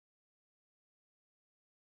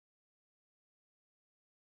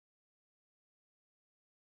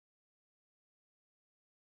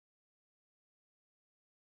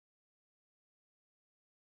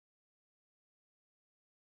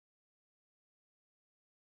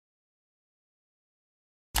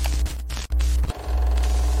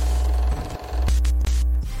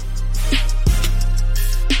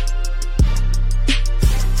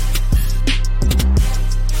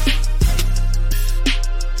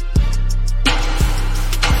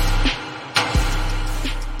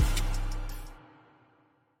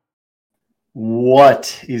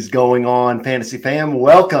What is going on, Fantasy Fam?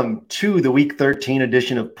 Welcome to the Week 13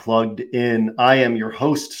 edition of Plugged In. I am your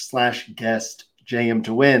host / guest, JM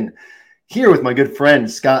to Win, here with my good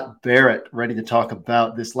friend Scott Barrett, ready to talk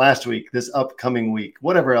about this last week, this upcoming week,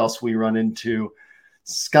 whatever else we run into.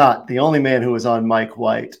 Scott, the only man who was on Mike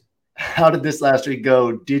White. How did this last week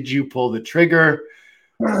go? Did you pull the trigger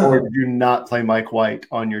or did you not play Mike White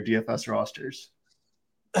on your DFS rosters?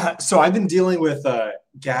 So I've been dealing with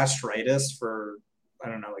gastritis for,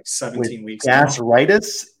 17 weeks.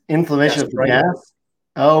 Gastritis? Inflammation of the gas?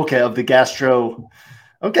 Oh, okay, of the gastro.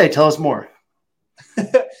 Okay, tell us more.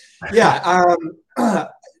 Yeah,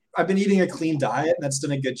 I've been eating a clean diet, and that's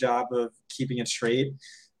done a good job of keeping it straight.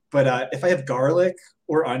 But if I have garlic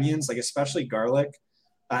or onions, like especially garlic,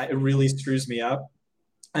 it really screws me up.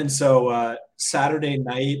 And so Saturday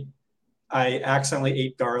night, I accidentally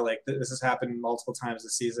ate garlic. This has happened multiple times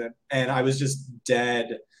this season. And I was just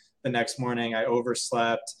dead the next morning. I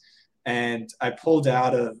overslept and I pulled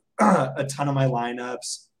out of a ton of my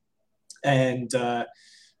lineups. And so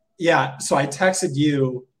I texted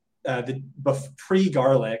you the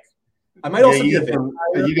pre-garlic. I might also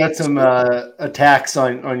you got some attacks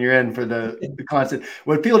on your end for the content.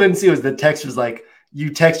 What people didn't see was the text was like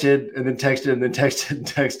you texted and then texted and then texted and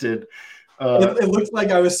texted. It looked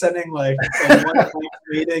like I was sending like one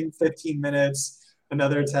waiting 15 minutes,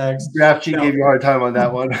 another text. Draft sheet gave you a hard time on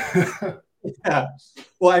that one. Yeah.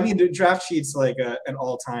 Well, I mean, the draft sheet's like an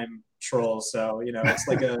all-time troll. So, it's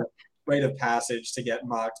like a rite of passage to get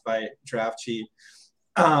mocked by draft sheet.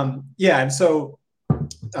 And so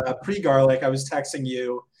pre-garlic, I was texting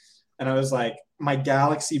you and I was like, my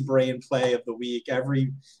galaxy brain play of the week.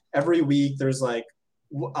 Every week there's like,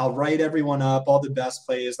 I'll write everyone up, all the best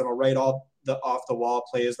plays, then I'll write all the off-the-wall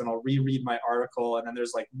plays, then I'll reread my article, and then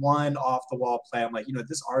there's like one off-the-wall play. I'm like,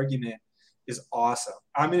 this argument is awesome.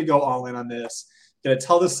 I'm going to go all in on this. I'm going to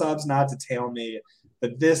tell the subs not to tail me,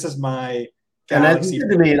 but this is my galaxy.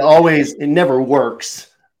 And to me, it never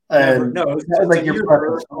works. It's like your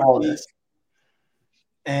preference for all this.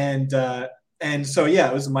 And so,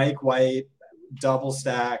 it was Mike White, double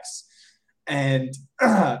stacks. And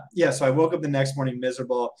so I woke up the next morning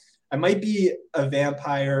miserable. I might be a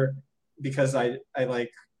vampire because I'm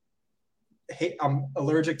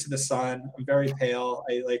allergic to the sun. I'm very pale.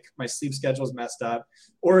 My sleep schedule is messed up,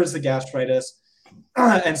 or is the gastritis.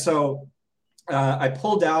 And so I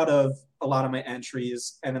pulled out of a lot of my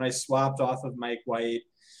entries, and then I swapped off of Mike White,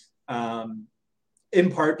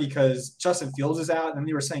 in part because Justin Fields is out, and then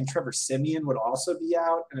they were saying Trevor Siemian would also be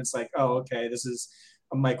out, and it's like, oh, okay, this is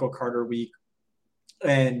a Michael Carter week.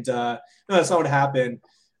 And no, that's not what happened.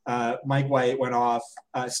 Mike White went off,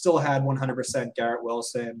 still had 100% Garrett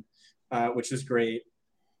Wilson, which was great.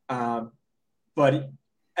 But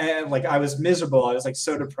I was miserable. I was like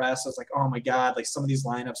so depressed. I was like, oh my God, like some of these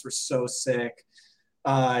lineups were so sick.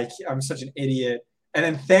 I'm such an idiot. And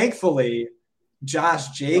then thankfully, Josh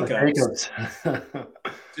Jacobs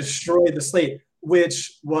destroyed the slate,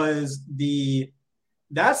 which was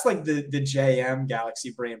that's like the JM Galaxy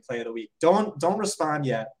Brain play of the week. Don't respond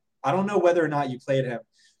yet. I don't know whether or not you played him,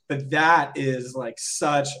 but that is like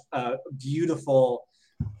such a beautiful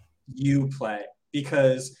you play,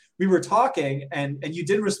 because we were talking and you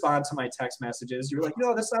did respond to my text messages. You were like,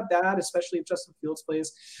 that's not bad, especially if Justin Fields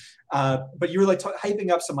plays. But you were like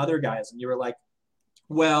hyping up some other guys, and you were like,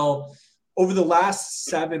 well, over the last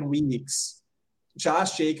 7 weeks,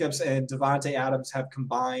 Josh Jacobs and Devontae Adams have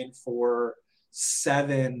combined for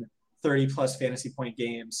 7 30-plus fantasy point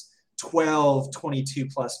games, 12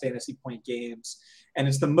 22-plus fantasy point games. And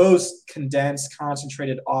it's the most condensed,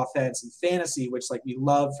 concentrated offense in fantasy, which we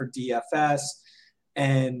love for DFS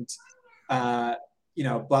and, blah,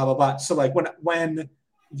 blah, blah. So when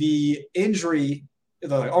the injury,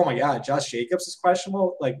 they're like, oh my God, Josh Jacobs is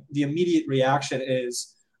questionable. The immediate reaction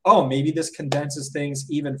is, oh, maybe this condenses things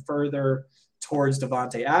even further towards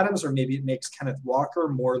Devontae Adams, or maybe it makes Kenneth Walker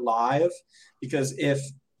more live, because if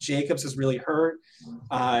Jacobs is really hurt,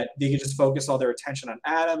 they can just focus all their attention on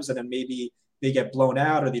Adams, and then maybe they get blown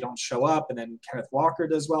out or they don't show up, and then Kenneth Walker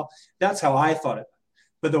does well. That's how I thought of it.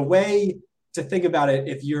 But the way to think about it,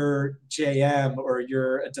 if you're JM or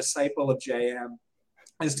you're a disciple of JM,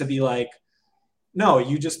 is to be like, no,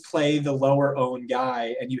 you just play the lower owned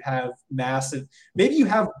guy, and you have maybe you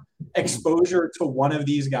have exposure to one of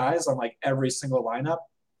these guys on every single lineup,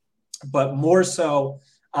 but more so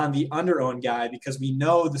on the under owned guy, because we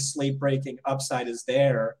know the slate breaking upside is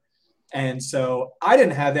there. And so I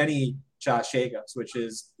didn't have any Josh Jacobs, which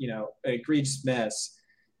is, an egregious miss.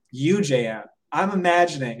 You, JM,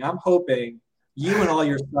 I'm hoping you and all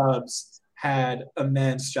your subs had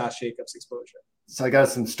immense Josh Jacobs exposure. So I got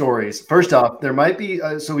some stories. First off, there might be.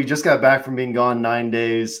 So we just got back from being gone 9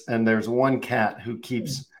 days, and there's one cat who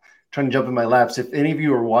keeps trying to jump in my laps. If any of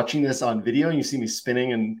you are watching this on video and you see me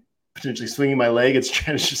spinning and potentially swinging my leg, it's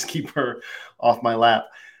trying to just keep her off my lap.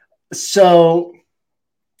 So,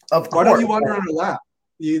 of course, why don't you wander on her lap?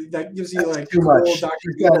 That gives you like too much Dr.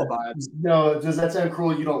 Evil vibes. No, does that sound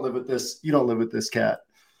cruel? You don't live with this. You don't live with this cat.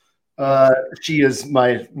 She is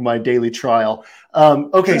my daily trial.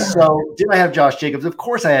 Okay, so did I have Josh Jacobs? Of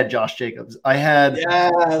course I had Josh Jacobs. I had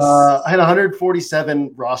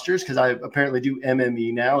 147 rosters because I apparently do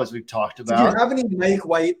MME now, as we've talked about. Do you have any Mike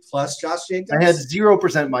White plus Josh Jacobs? I had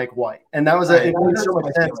 0% Mike White, and that was it made so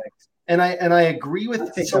much sense. And I agree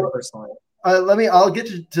with personally. I'll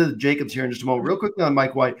get to Jacobs here in just a moment. Real quickly on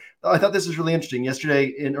Mike White, I thought this was really interesting.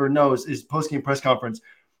 Yesterday, his post-game press conference,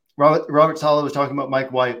 Robert Saleh was talking about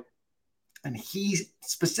Mike White. And he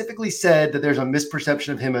specifically said that there's a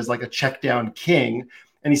misperception of him as like a check down king.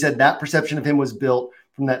 And he said that perception of him was built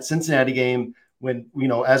from that Cincinnati game when,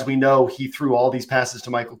 as we know, he threw all these passes to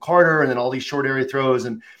Michael Carter and then all these short area throws.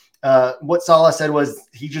 And what Saleh said was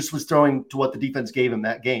he just was throwing to what the defense gave him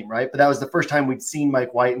that game, right? But that was the first time we'd seen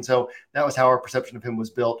Mike White. And so that was how our perception of him was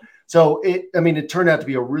built. So it turned out to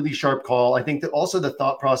be a really sharp call. I think that also the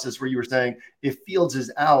thought process where you were saying if Fields is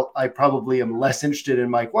out, I probably am less interested in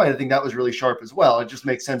Mike White. I think that was really sharp as well. It just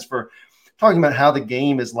makes sense for talking about how the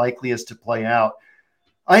game is likeliest to play out.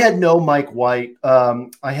 I had no Mike White. I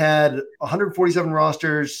had 147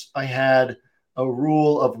 rosters. I had a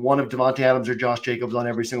rule of one of Devontae Adams or Josh Jacobs on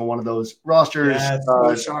every single one of those rosters. Yeah, it's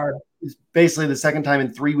so sharp. It's basically the second time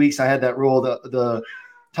in 3 weeks I had that rule. The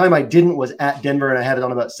time I didn't was at Denver, and I had it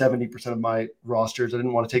on about 70% of my rosters. I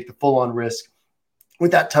didn't want to take the full-on risk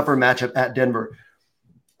with that tougher matchup at Denver.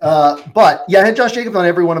 But, yeah, I had Josh Jacobs on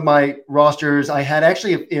every one of my rosters. I had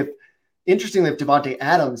actually, interestingly, if Devontae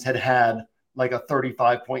Adams had like a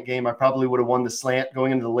 35-point game, I probably would have won the slant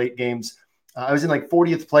going into the late games. I was in like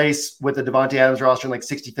 40th place with the Devontae Adams roster and like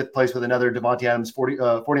 65th place with another Devontae Adams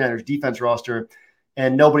 49ers defense roster.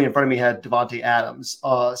 And nobody in front of me had Devontae Adams.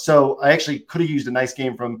 So I actually could have used a nice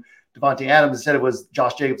game from Devontae Adams. Instead, it was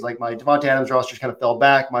Josh Jacobs. Like my Devontae Adams rosters kind of fell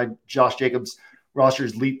back. My Josh Jacobs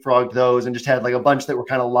rosters leapfrogged those and just had like a bunch that were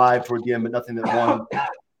kind of live toward the end, but nothing that won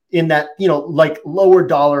in that, like lower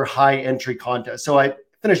dollar, high entry contest. So I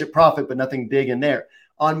finished at profit, but nothing big in there.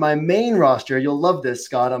 On my main roster, you'll love this,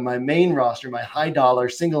 Scott. On my main roster, my high dollar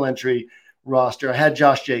single entry roster, I had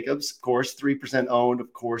Josh Jacobs, of course, 3% owned,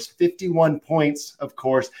 of course, 51 points, of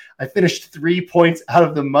course. I finished 3 points out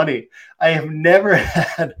of the money. I have never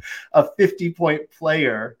had a 50-point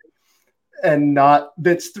player and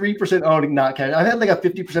that's 3% owned and not cash. I've had like a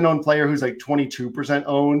 50% owned player who's like 22%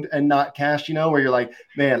 owned and not cash, where you're like,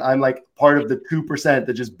 man, I'm like part of the 2%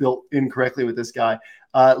 that just built incorrectly with this guy.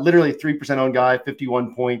 Literally 3% owned guy,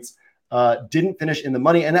 51 points, didn't finish in the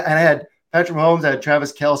money. And I had Patrick Mahomes, I had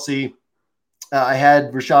Travis Kelce, I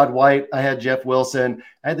had Rachaad White, I had Jeff Wilson,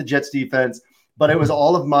 I had the Jets defense, but it was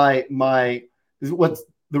all of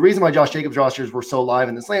the reason why Josh Jacobs rosters were so live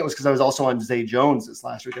in the slant was because I was also on Zay Jones this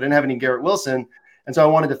last week. I didn't have any Garrett Wilson, and so I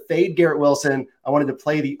wanted to fade Garrett Wilson. I wanted to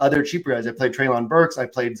play the other cheaper guys. I played Treylon Burks, I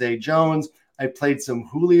played Zay Jones, I played some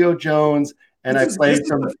Julio Jones, and I played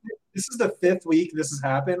some. This is the fifth week this has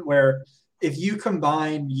happened where if you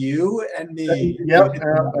combine you and me, yeah.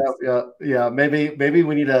 Maybe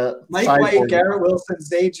we need a Mike White, Garrett Wilson,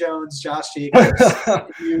 Zay Jones, Josh Jacobs.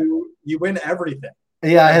 you win everything.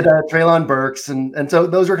 Yeah, I had Treylon Burks, and so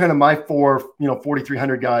those were kind of my four,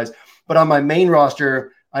 4,300 guys. But on my main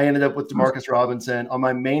roster, I ended up with Demarcus Robinson. On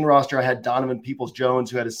my main roster, I had Donovan Peoples-Jones,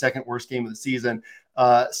 who had his second worst game of the season.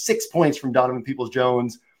 6 points from Donovan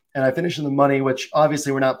Peoples-Jones, and I finished in the money, which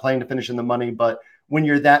obviously we're not playing to finish in the money, but when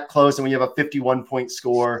you're that close and when you have a 51-point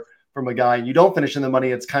score from a guy and you don't finish in the money,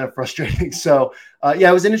 it's kind of frustrating. So,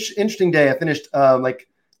 it was an interesting day. I finished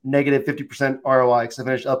negative 50% ROI because I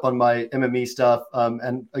finished up on my MME stuff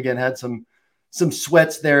and again had some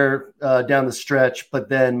sweats there down the stretch. But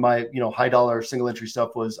then my high dollar single entry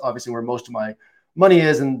stuff was obviously where most of my money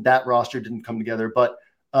is, and that roster didn't come together. But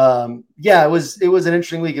it was an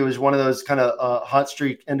interesting week. It was one of those kind of hot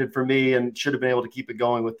streak ended for me, and should have been able to keep it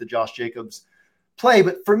going with the Josh Jacobs play.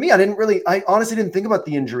 But for me, I honestly didn't think about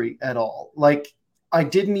the injury at all. Like I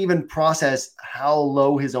didn't even process how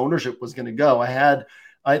low his ownership was going to go.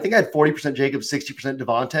 I think I had 40% Jacobs, 60%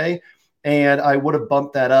 Devontae, and I would have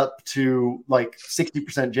bumped that up to like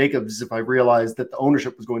 60% Jacobs if I realized that the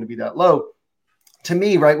ownership was going to be that low. To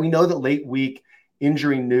me, right, we know that late week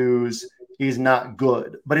injury news is not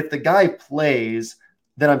good, but if the guy plays,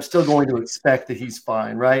 then I'm still going to expect that he's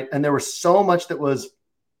fine, right? And there was so much that was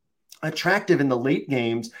attractive in the late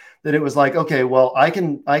games that it was like, okay, well, I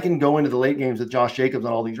can go into the late games with Josh Jacobs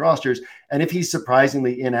on all these rosters. And if he's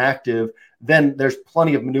surprisingly inactive, then there's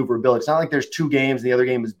plenty of maneuverability. It's not like there's 2 games and the other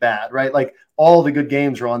game is bad, right? Like all the good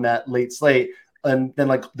games are on that late slate. And then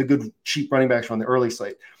like the good cheap running backs are on the early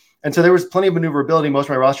slate. And so there was plenty of maneuverability. Most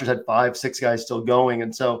of my rosters had 5, 6 guys still going.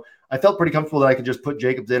 And so I felt pretty comfortable that I could just put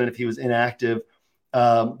Jacobs in, and if he was inactive.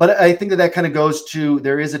 But I think that kind of goes to,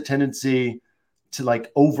 there is a tendency to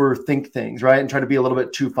like overthink things, right? And try to be a little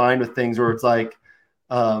bit too fine with things where it's like,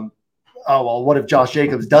 oh, well, what if Josh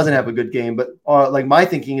Jacobs doesn't have a good game? But like my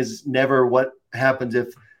thinking is never what happens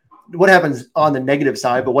on the negative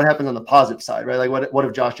side, but what happens on the positive side, right? Like what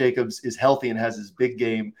if Josh Jacobs is healthy and has his big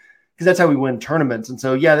game? Because that's how we win tournaments. And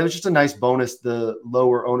so, yeah, that was just a nice bonus, the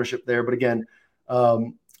lower ownership there. But again,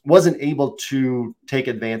 wasn't able to take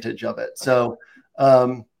advantage of it. So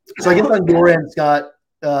I guess on your end, Scott,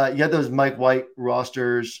 you had those Mike White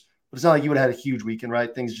rosters, but it's not like you would have had a huge weekend,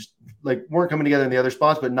 right? Things just like weren't coming together in the other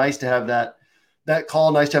spots, but nice to have that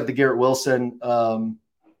call. Nice to have the Garrett Wilson.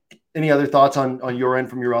 Any other thoughts on your end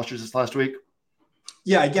from your rosters this last week?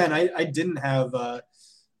 Yeah, again, I didn't have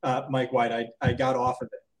Mike White. I got off of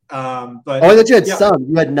it. But I thought you had some.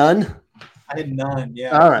 You had none? I had none.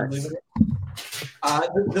 Yeah. All right.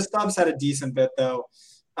 The subs had a decent bit though.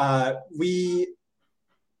 I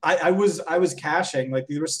was cashing, like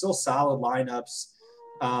there were still solid lineups.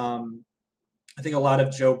 I think a lot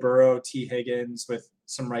of Joe Burrow, T. Higgins with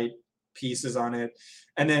some right pieces on it,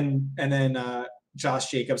 and then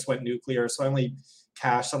Josh Jacobs went nuclear, so I only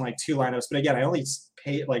cashed on like 2 lineups. But again, I only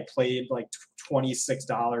played like $26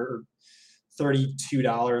 or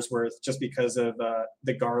 $32 worth just because of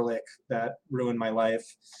the garlic that ruined my life.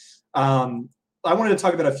 I wanted to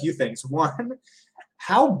talk about a few things. One,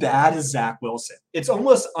 how bad is Zach Wilson? It's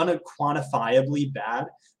almost unquantifiably bad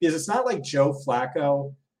because it's not like Joe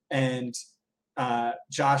Flacco and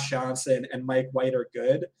Josh Johnson and Mike White are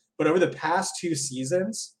good. But over the past 2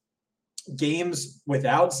 seasons, games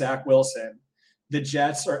without Zach Wilson, the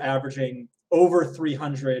Jets are averaging over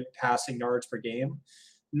 300 passing yards per game.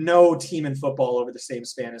 No team in football over the same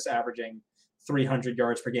span is averaging 300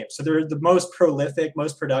 yards per game. So they're the most prolific,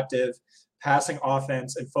 most productive passing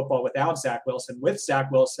offense in football without Zach Wilson. With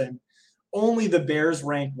Zach Wilson, only the Bears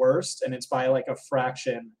rank worst, and it's by like a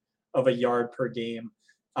fraction of a yard per game.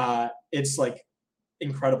 It's like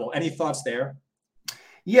incredible. Any thoughts there?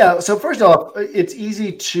 Yeah. So first off, it's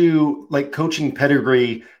easy to like coaching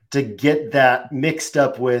pedigree to get that mixed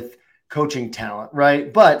up with coaching talent,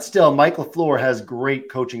 right? But still, Mike LaFleur has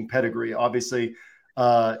great coaching pedigree. Obviously,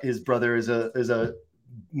 his brother is a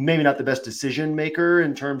maybe not the best decision maker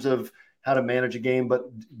in terms of how to manage a game,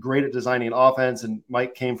 but great at designing an offense. And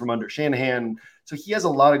Mike came from under Shanahan. So he has a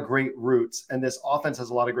lot of great roots, and this offense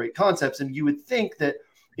has a lot of great concepts. And you would think that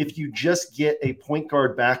if you just get a point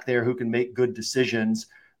guard back there who can make good decisions,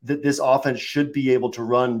 that this offense should be able to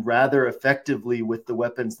run rather effectively with the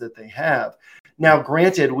weapons that they have. Now,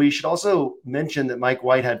 granted, we should also mention that Mike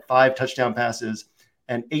White had 5 touchdown passes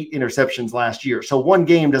and 8 interceptions last year. So one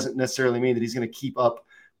game doesn't necessarily mean that he's going to keep up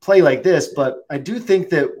play like this. But I do think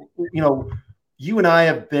that, you and I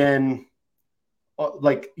have been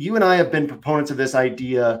proponents of this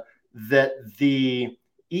idea that the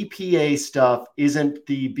EPA stuff isn't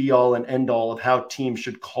the be all and end all of how teams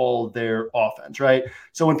should call their offense, right?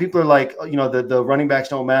 So when people are like, the running backs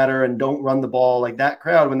don't matter and don't run the ball, like that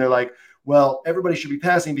crowd, when they're like, well, everybody should be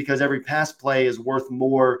passing because every pass play is worth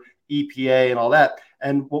more EPA and all that.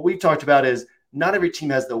 And what we've talked about is not every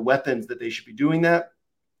team has the weapons that they should be doing that.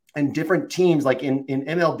 And different teams, like in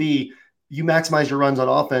MLB, you maximize your runs on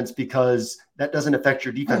offense because that doesn't affect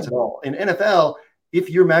your defense at all. In NFL, if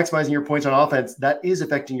you're maximizing your points on offense, that is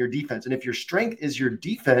affecting your defense. And if your strength is your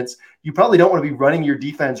defense, you probably don't want to be running your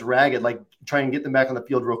defense ragged, like trying to get them back on the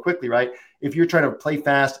field real quickly, right? If you're trying to play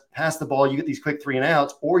fast, pass the ball, you get these quick 3 and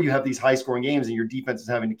outs, or you have these high scoring games and your defense is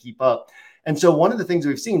having to keep up. And so one of the things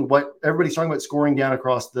we've seen, what everybody's talking about scoring down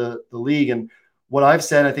across the league. And what I've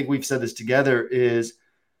said, I think we've said this together, is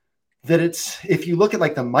that if you look at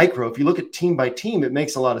like the micro, if you look at team by team, it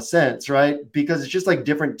makes a lot of sense, right? Because it's just like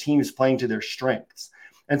different teams playing to their strengths.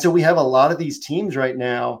 And so we have a lot of these teams right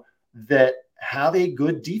now that have a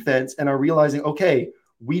good defense and are realizing, okay,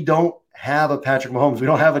 we don't have a Patrick Mahomes, we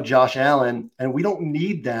don't have a Josh Allen, and we don't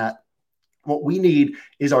need that. What we need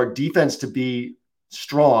is our defense to be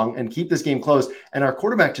strong and keep this game close, and our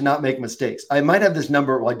quarterback to not make mistakes. I might have this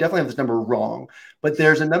number, well, I definitely have this number wrong, but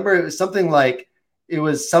there's a number, it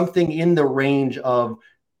was something in the range of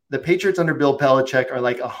the Patriots under Bill Belichick are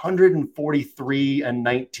like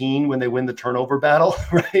 143-19 when they win the turnover battle,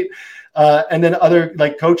 right? And then other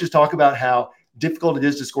like coaches talk about how difficult it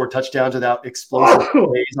is to score touchdowns without explosive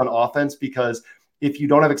plays on offense, because if you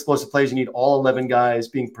don't have explosive plays, you need all 11 guys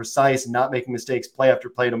being precise, not making mistakes, play after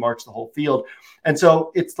play to march the whole field. And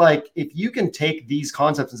so it's like, if you can take these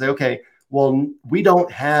concepts and say, okay, well, we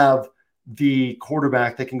don't have the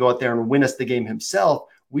quarterback that can go out there and win us the game himself.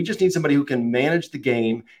 We just need somebody who can manage the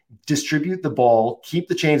game, distribute the ball, keep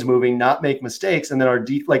the chains moving, not make mistakes. And then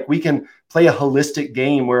we can play a holistic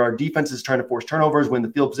game where our defense is trying to force turnovers, win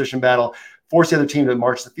the field position battle, force the other team to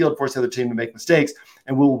march the field, force the other team to make mistakes,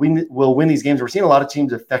 and we'll win these games. We're seeing a lot of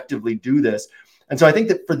teams effectively do this. And so I think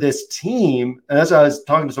that for this team, and that's what I was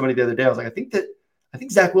talking to somebody the other day, I was like, I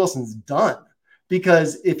think Zach Wilson's done,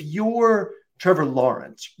 because if you're Trevor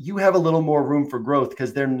Lawrence, you have a little more room for growth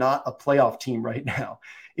because they're not a playoff team right now.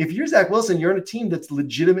 If you're Zach Wilson, you're in a team that's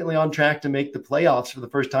legitimately on track to make the playoffs for the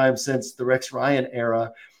first time since the Rex Ryan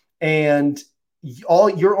era. And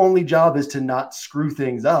your only job is to not screw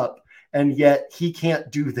things up. And yet he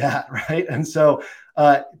can't do that, right? And so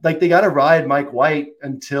they got to ride Mike White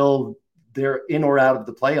until they're in or out of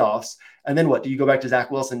the playoffs. And then what? Do you go back to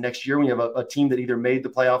Zach Wilson next year when you have a team that either made the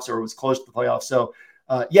playoffs or was close to the playoffs? So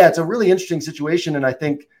it's a really interesting situation. And I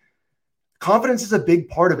think confidence is a big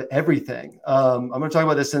part of everything. I'm going to talk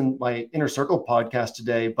about this in my Inner Circle podcast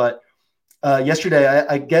today, but yesterday,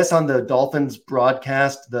 I guess on the Dolphins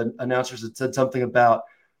broadcast, the announcers had said something about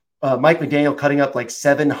Mike McDaniel cutting up like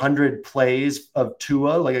 700 plays of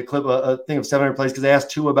Tua, like a thing of 700 plays, because they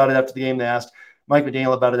asked Tua about it after the game. They asked Mike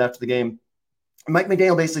McDaniel about it after the game. And Mike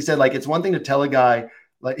McDaniel basically said, like, it's one thing to tell a guy,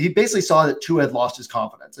 like, he basically saw that Tua had lost his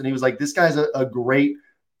confidence. And he was like, this guy's a great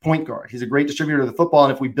point guard. He's a great distributor of the football.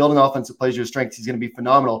 And if we build an offense that plays to his strengths, he's going to be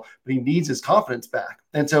phenomenal, but he needs his confidence back.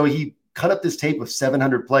 And so he cut up this tape of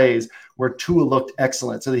 700 plays where Tua looked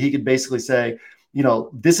excellent so that he could basically say,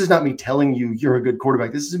 this is not me telling you you're a good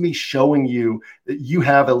quarterback. This is me showing you that you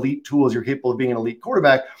have elite tools. You're capable of being an elite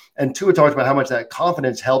quarterback. And Tua talked about how much that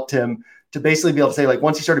confidence helped him to basically be able to say, like,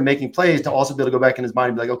 once he started making plays, to also be able to go back in his mind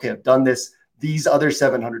and be like, okay, I've done these other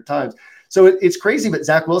 700 times. So it's crazy, but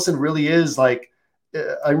Zach Wilson really is like,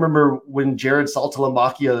 I remember when Jared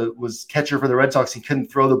Saltalamacchia was catcher for the Red Sox, he couldn't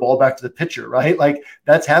throw the ball back to the pitcher, right? Like,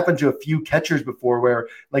 that's happened to a few catchers before where,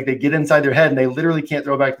 like, they get inside their head and they literally can't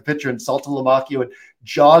throw back to the pitcher, and Saltalamacchia would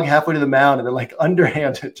jog halfway to the mound and then, like,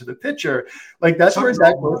 underhand it to the pitcher. Like, that's where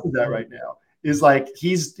Zach Wilson's at right now, is like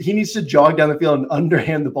he needs to jog down the field and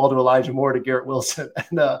underhand the ball to Elijah Moore, to Garrett Wilson.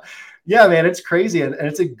 And yeah, man, it's crazy. And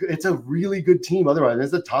it's a really good team. Otherwise,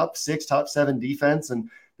 it's the top 6, top 7 defense, and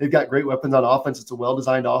they've got great weapons on offense. It's a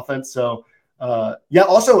well-designed offense. So,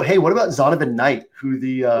 Also, hey, what about Zonovan Knight, who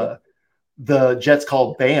the Jets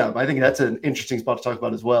call Bam? I think that's an interesting spot to talk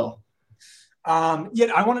about as well.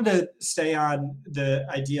 I wanted to stay on the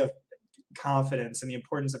idea of confidence and the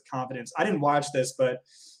importance of confidence. I didn't watch this, but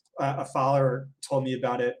a follower told me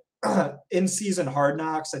about it. In season Hard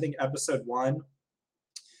Knocks, I think episode 1,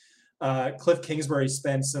 Cliff Kingsbury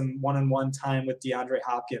spent some one-on-one time with DeAndre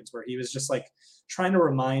Hopkins, where he was just like trying to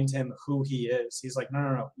remind him who he is. He's like,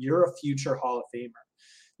 no, you're a future Hall of Famer.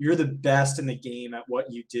 You're the best in the game at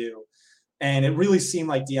what you do. And it really seemed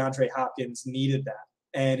like DeAndre Hopkins needed that.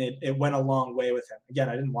 And it went a long way with him. Again,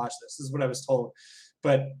 I didn't watch this. This is what I was told.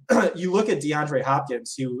 But you look at DeAndre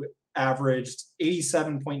Hopkins, who averaged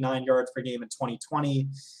 87.9 yards per game in 2020,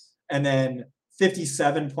 and then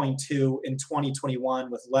 57.2 in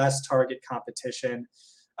 2021 with less target competition.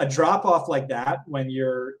 A drop-off like that when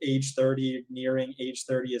you're age 30, nearing age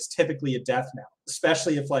 30, is typically a death knell,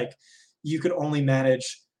 especially if, like, you could only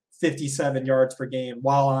manage 57 yards per game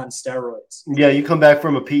while on steroids. Yeah, you come back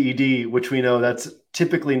from a PED, which we know that's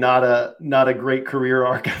typically not a great career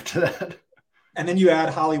arc after that. And then you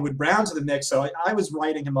add Hollywood Brown to the mix. So I was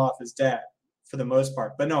writing him off as dead for the most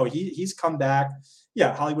part. But no, he's come back.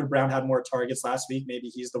 Yeah, Hollywood Brown had more targets last week. Maybe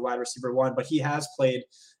he's the wide receiver 1, but he has played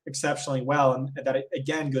exceptionally well. And that,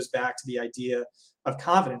 again, goes back to the idea of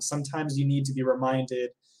confidence. Sometimes you need to be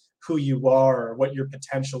reminded who you are, or what your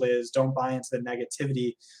potential is. Don't buy into the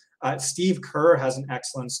negativity. Steve Kerr has an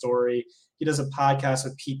excellent story. He does a podcast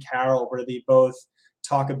with Pete Carroll where they both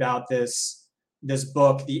talk about this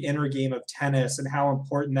book, The Inner Game of Tennis, and how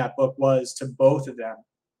important that book was to both of them.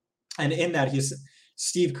 And in that,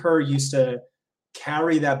 Steve Kerr used to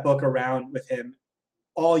carry that book around with him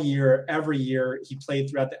all year, every year. He played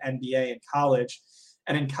throughout the NBA and college.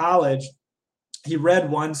 And in college, he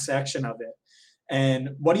read one section of it. And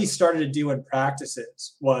what he started to do in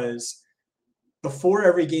practices was, before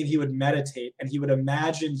every game, he would meditate and he would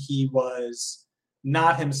imagine he was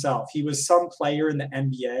not himself. He was some player in the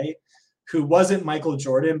NBA who wasn't Michael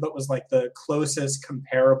Jordan, but was like the closest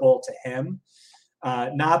comparable to him.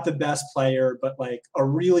 not the best player, but like a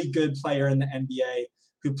really good player in the NBA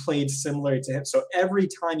who played similar to him. So every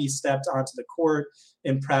time he stepped onto the court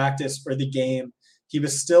in practice or the game, he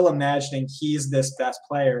was still imagining he's this best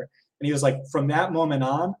player. And he was like, from that moment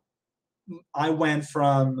on, I went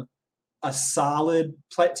from a solid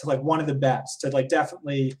play to like one of the best, to like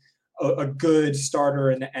definitely a good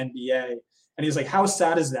starter in the NBA. And he was like, how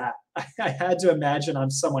sad is that? I had to imagine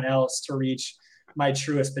I'm someone else to reach my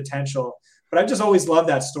truest potential. But I've just always loved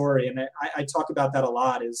that story. And I talk about that a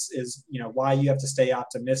lot is, you know, why you have to stay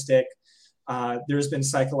optimistic. There's been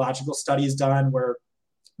psychological studies done where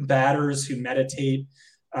batters who meditate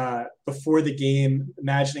before the game,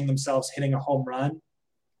 imagining themselves hitting a home run,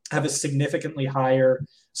 have a significantly higher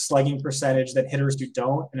slugging percentage than hitters who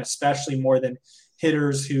don't, and especially more than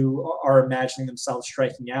hitters who are imagining themselves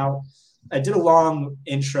striking out. I did a long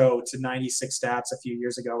intro to 96 Stats a few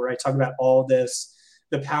years ago where I talk about all this,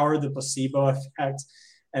 the power of the placebo effect.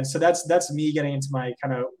 And so that's me getting into my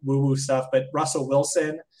kind of woo-woo stuff. But Russell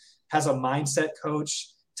Wilson has a mindset coach.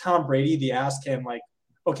 Tom Brady, they asked him, like,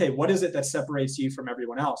 okay, what is it that separates you from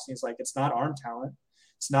everyone else? And he's like, it's not arm talent.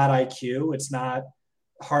 It's not IQ. It's not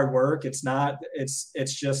hard work. It's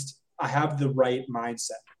just, I have the right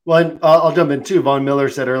mindset. Well, and I'll jump in too. Von Miller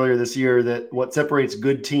said earlier this year that what separates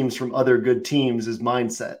good teams from other good teams is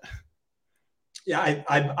mindset. Yeah,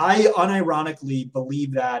 I unironically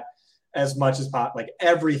believe that as much as possible. Like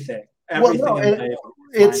everything well, no, in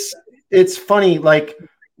life. It's funny. Like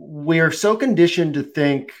we're so conditioned to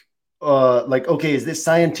think, like, okay, is this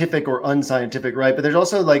scientific or unscientific, right? But there's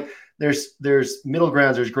also like there's middle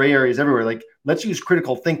grounds, there's gray areas everywhere. Like let's use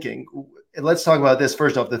critical thinking. And let's talk about this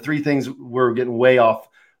first off. The three things we're getting way off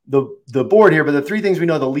the board here, but the three things we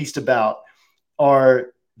know the least about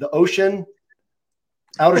are the ocean,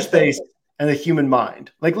 outer space, and the human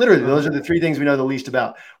mind. Like literally, those are the three things we know the least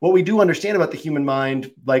about. What we do understand about the human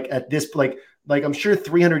mind, like at this, like I'm sure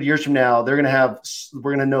 300 years from now, we're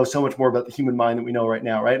going to know so much more about the human mind than we know right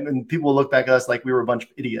now, right? And people will look back at us like we were a bunch of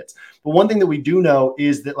idiots. But one thing that we do know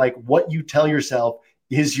is that like what you tell yourself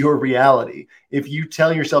is your reality. If you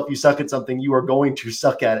tell yourself you suck at something, you are going to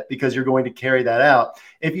suck at it because you're going to carry that out.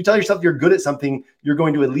 If you tell yourself you're good at something, you're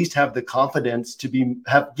going to at least have the confidence to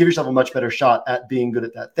give yourself a much better shot at being good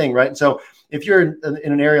at that thing, right? And so if you're in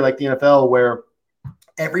an area like the NFL where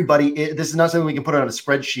this is not something we can put on a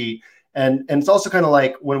spreadsheet, and it's also kind of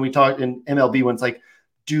like when we talk in MLB when it's like,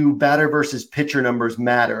 do batter versus pitcher numbers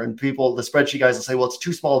matter? And the spreadsheet guys will say, well, it's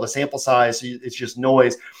too small of a sample size, so it's just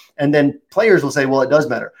noise. And then players will say, well, it does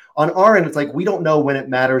matter. On our end, it's like we don't know when it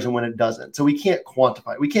matters and when it doesn't. So we can't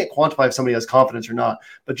quantify. We can't quantify if somebody has confidence or not.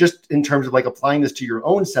 But just in terms of like applying this to your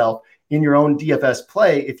own self in your own DFS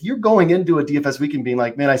play, if you're going into a DFS weekend being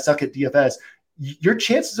like, man, I suck at DFS, your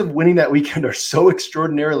chances of winning that weekend are so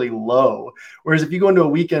extraordinarily low. Whereas if you go into a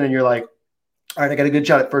weekend and you're like, all right, I got a good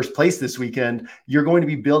shot at first place this weekend, you're going to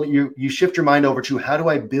be building, you shift your mind over to how do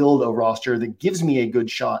I build a roster that gives me a good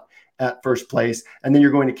shot at first place. And then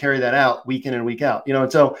you're going to carry that out week in and week out, you know?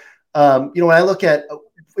 And so, when I look at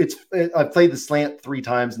I've played the slant 3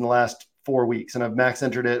 times in the last 4 weeks and I've max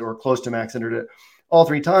entered it or close to max entered it all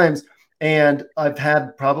 3 times. And I've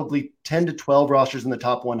had probably 10 to 12 rosters in the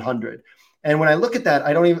top 100. And when I look at that,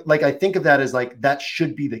 I think of that as like, that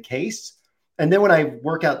should be the case. And then when I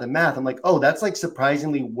work out the math, I'm like, oh, that's like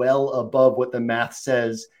surprisingly well above what the math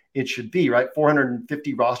says it should be, right?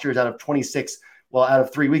 450 rosters out of 26. Well, out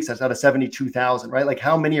of 3 weeks, that's out of 72,000, right? Like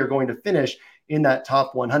how many are going to finish in that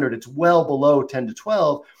top 100? It's well below 10 to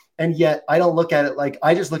 12. And yet I don't look at it like,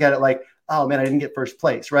 I just look at it like, oh man, I didn't get first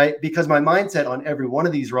place, right? Because my mindset on every one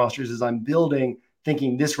of these rosters is I'm building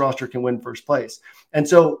thinking this roster can win first place. And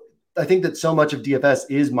so I think that so much of DFS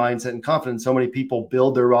is mindset and confidence. So many people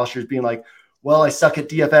build their rosters being like, well, I suck at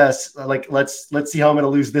DFS. Like, let's see how I'm going to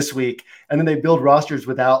lose this week. And then they build rosters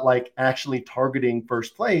without like actually targeting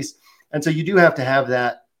first place. And so you do have to have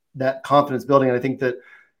that confidence building. And I think that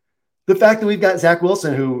the fact that we've got Zach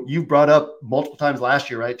Wilson, who you brought up multiple times last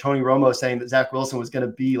year, right? Tony Romo saying that Zach Wilson was going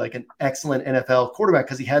to be like an excellent NFL quarterback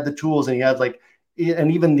because he had the tools and he had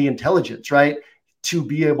and even the intelligence, right? To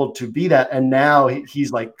be able to be that. And now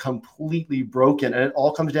he's like completely broken. And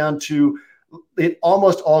it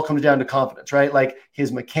almost all comes down to confidence, right? Like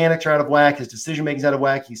his mechanics are out of whack, his decision making is out of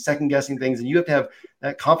whack, he's second guessing things, and you have to have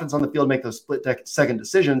that confidence on the field to make those split-second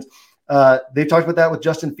decisions. They've talked about that with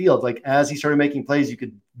Justin Fields. Like as he started making plays, you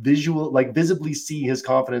could visibly see his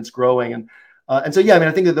confidence growing, and so yeah, I mean,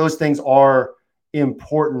 I think that those things are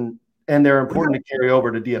important, and they're important to carry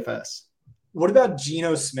over to DFS. What about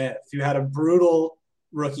Geno Smith, who had a brutal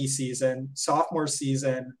rookie season, sophomore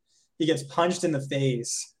season? He gets punched in the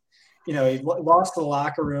face. he lost the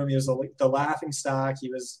locker room. He was the laughing stock. He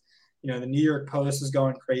was, the New York Post was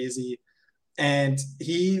going crazy. And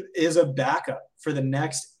he is a backup for the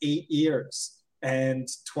next 8 years. And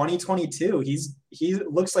 2022, he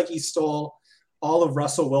looks like he stole all of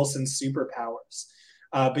Russell Wilson's superpowers.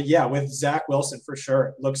 But yeah, with Zach Wilson, for sure,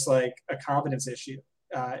 it looks like a confidence issue.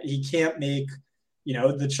 He can't make,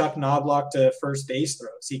 the Chuck Knobloch to first base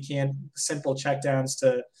throws. He can't simple checkdowns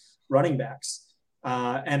to running backs.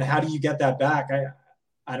 And how do you get that back?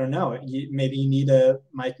 I don't know. Maybe you need a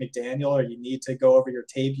Mike McDaniel, or you need to go over your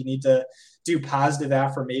tape. You need to do positive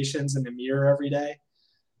affirmations in the mirror every day.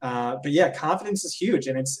 But yeah, confidence is huge,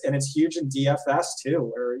 and it's huge in DFS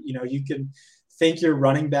too, where you can think you're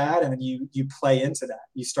running bad, and then you play into that.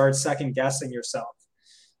 You start second guessing yourself,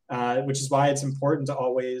 which is why it's important to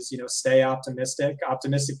always stay optimistic.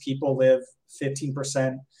 Optimistic people live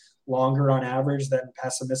 15% longer on average than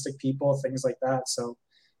pessimistic people, things like that. So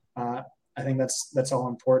I think that's all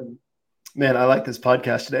important. Man, I like this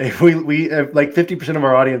podcast today. We have like 50% of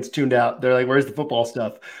our audience tuned out. They're like, "Where's the football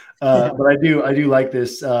stuff?" But I do like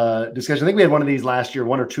this discussion. I think we had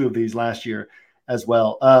one or two of these last year as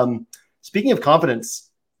well. Speaking of confidence,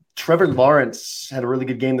 Trevor Lawrence had a really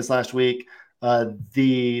good game this last week.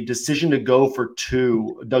 The decision to go for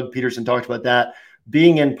 2, Doug Peterson talked about that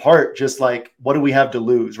being in part just like, what do we have to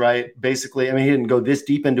lose, right? Basically, I mean, he didn't go this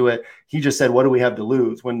deep into it. He just said, what do we have to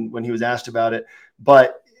lose when he was asked about it.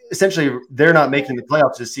 But essentially, they're not making the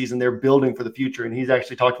playoffs this season. They're building for the future. And he's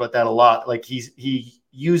actually talked about that a lot. Like he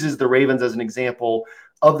uses the Ravens as an example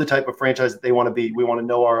of the type of franchise that they want to be. We want to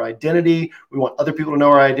know our identity. We want other people to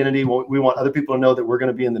know our identity. We want other people to know that we're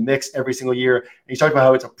going to be in the mix every single year. And he's talked about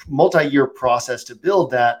how it's a multi-year process to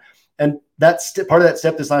build that. And that's part of that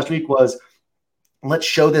step this last week was, let's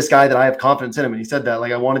show this guy that I have confidence in him. And he said that,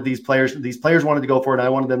 like, I wanted these players wanted to go for it. And I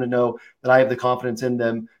wanted them to know that I have the confidence in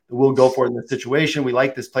them that we'll go for it in this situation. We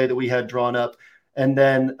like this play that we had drawn up. And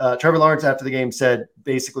then Trevor Lawrence after the game said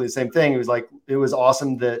basically the same thing. He was like, it was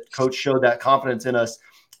awesome that coach showed that confidence in us.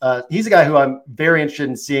 He's a guy who I'm very interested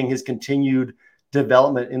in seeing his continued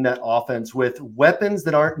development in that offense with weapons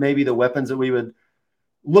that aren't maybe the weapons that we would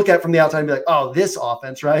look at from the outside and be like, oh, this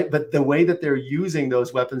offense, right? But the way that they're using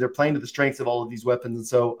those weapons, they're playing to the strengths of all of these weapons. And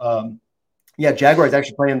so, Jaguars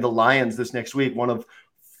actually playing the Lions this next week, one of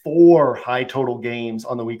 4 high total games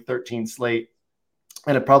on the week 13 slate.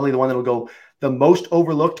 And probably the one that will go the most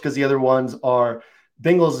overlooked because the other ones are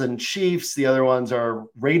Bengals and Chiefs. The other ones are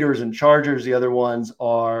Raiders and Chargers. The other ones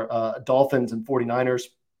are Dolphins and 49ers.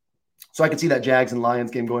 So I can see that Jags and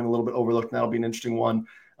Lions game going a little bit overlooked, and that'll be an interesting one.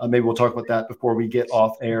 Maybe we'll talk about that before we get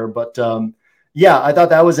off air. But, I thought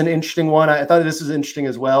that was an interesting one. I thought this was interesting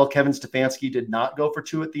as well. Kevin Stefanski did not go for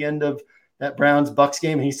 2 at the end of that Browns-Bucks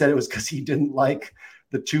game. And he said it was because he didn't like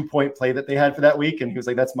the 2-point play that they had for that week. And he was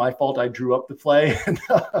like, that's my fault. I drew up the play. And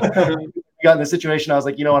we got in the situation. I was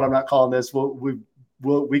like, you know what? I'm not calling this.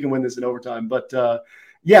 We can win this in overtime. But,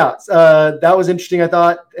 that was interesting, I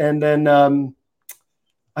thought. And then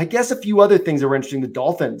I guess a few other things that were interesting. The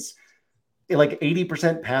Dolphins, like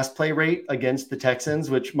 80% pass play rate against the Texans,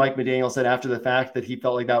 which Mike McDaniel said after the fact that he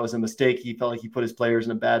felt like that was a mistake. He felt like he put his players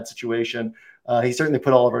in a bad situation. He certainly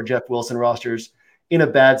put all of our Jeff Wilson rosters in a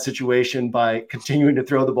bad situation by continuing to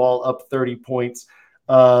throw the ball up 30 points.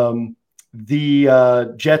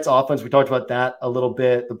 The Jets offense, we talked about that a little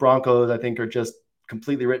bit. The Broncos, I think, are just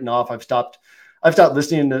completely written off. I've stopped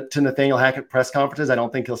listening to Nathaniel Hackett press conferences. I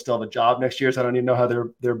don't think he'll still have a job next year, so I don't even know how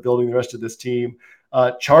they're building the rest of this team.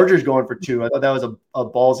 Chargers going for 2. I thought that was a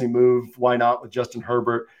ballsy move. Why not with Justin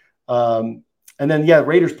Herbert? And then,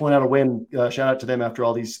 Raiders pulling out a win. Shout out to them after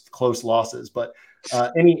all these close losses. But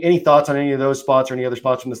any thoughts on any of those spots or any other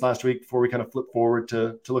spots from this last week before we kind of flip forward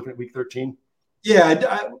to looking at week 13?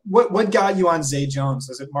 Yeah. What got you on Zay Jones?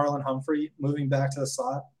 Is it Marlon Humphrey moving back to the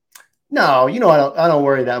slot? No, I don't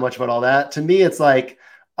worry that much about all that. To me, it's like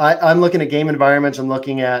I'm looking at game environments. I'm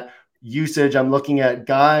looking at usage. I'm looking at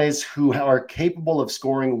guys who are capable of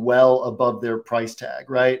scoring well above their price tag,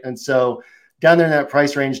 right? And so down there in that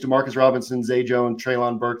price range, Demarcus Robinson, Zay Jones,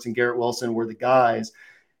 Treylon Burks, and Garrett Wilson were the guys.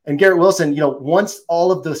 And Garrett Wilson, once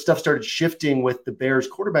all of the stuff started shifting with the Bears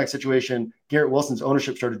quarterback situation, Garrett Wilson's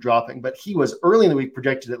ownership started dropping. But he was early in the week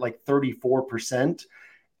projected at like 34%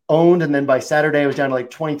 owned. And then by Saturday, it was down to like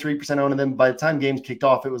 23% owned. And then by the time games kicked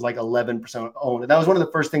off, it was like 11% owned. And that was one of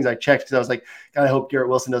the first things I checked because I was like, God, I hope Garrett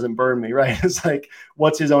Wilson doesn't burn me, right? It's like,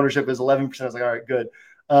 what's his ownership? Is 11%. I was like, all right, good.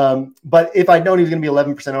 But if I'd known he was going to be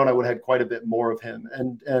 11% owned, I would have had quite a bit more of him.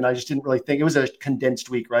 And I just didn't really think it was a condensed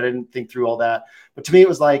week, right? I didn't think through all that. But to me, it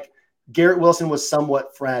was like Garrett Wilson was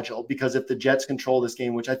somewhat fragile because if the Jets control this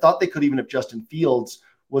game, which I thought they could even if Justin Fields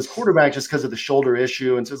was quarterback just because of the shoulder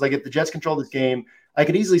issue. And so it's like, if the Jets control this game, I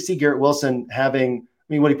could easily see Garrett Wilson having,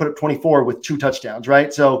 when he put up 24 with 2 touchdowns,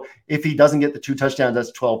 right? So if he doesn't get the 2 touchdowns,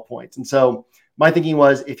 that's 12 points. And so my thinking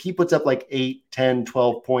was, if he puts up like 8, 10,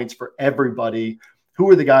 12 points for everybody, who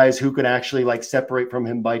are the guys who could actually like separate from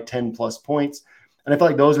him by 10 plus points? And I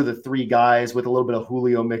felt like those are the 3 guys, with a little bit of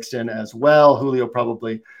Julio mixed in as well. Julio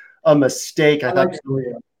probably a mistake. I thought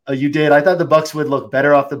Julio. You did. I thought the Bucs would look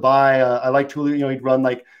better off the bye. I liked Julio. He'd run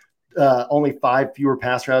like only 5 fewer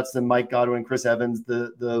pass routes than Mike Godwin, Chris Evans.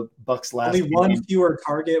 The Bucs last only one fewer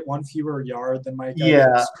target, 1 fewer yard than Mike Evans.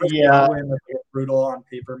 Yeah, Chris Godwin, brutal on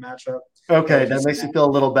paper matchup. Okay, that makes me feel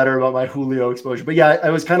a little better about my Julio exposure. But yeah, I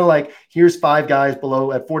was kind of like, here's 5 guys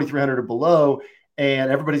below at 4,300 or below,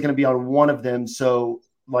 and everybody's going to be on one of them. So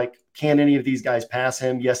like, can any of these guys pass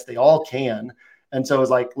him? Yes, they all can. And so I was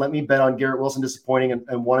like, let me bet on Garrett Wilson disappointing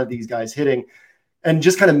and one of these guys hitting, and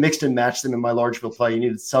just kind of mixed and matched them in my large field play. You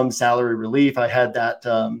needed some salary relief. I had that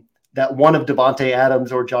one of Devontae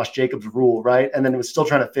Adams or Josh Jacobs rule, right? And then it was still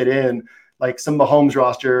trying to fit in like some Mahomes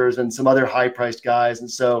rosters and some other high priced guys.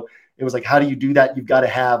 And so it was like, how do you do that? You've got to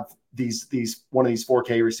have these one of these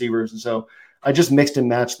 4K receivers. And so I just mixed and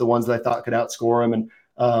matched the ones that I thought could outscore him.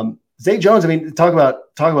 And Zay Jones, I mean, talk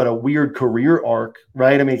about a weird career arc,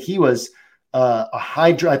 right? I mean, he was a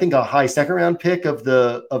high 2nd round pick of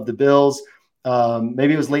the Bills.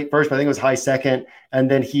 Maybe it was late first, but I think it was high 2nd. And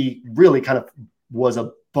then he really kind of was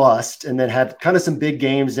a bust, and then had kind of some big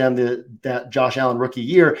games down that Josh Allen rookie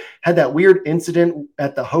year. Had that weird incident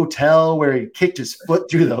at the hotel where he kicked his foot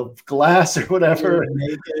through the glass or whatever.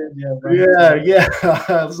 Yeah.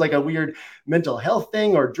 It was like a weird mental health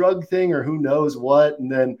thing or drug thing or who knows what. And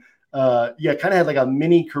then, kind of had like a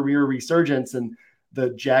mini career resurgence, and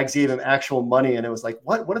the Jags gave him actual money. And it was like,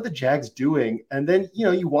 what are the Jags doing? And then,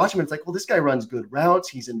 you watch him and it's like, well, this guy runs good routes.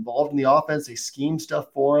 He's involved in the offense. They scheme stuff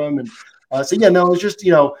for him. And it was just,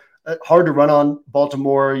 hard to run on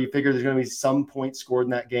Baltimore. You figure there's going to be some points scored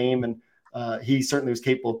in that game. And he certainly was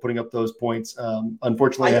capable of putting up those points.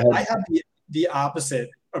 Unfortunately, I have the opposite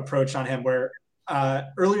approach on him, where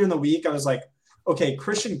earlier in the week, I was like, okay,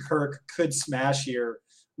 Christian Kirk could smash here.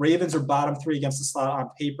 Ravens are bottom 3 against the slot on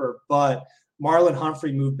paper, but Marlon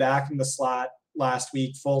Humphrey moved back in the slot last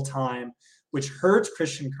week full time, which hurts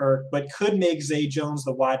Christian Kirk, but could make Zay Jones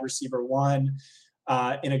the wide receiver 1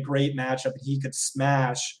 in a great matchup, and he could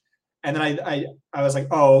smash. And then I was like,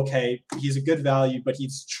 oh, okay, he's a good value, but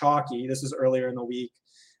he's chalky. This is earlier in the week.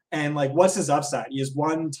 And like, what's his upside? He has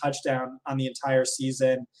 1 touchdown on the entire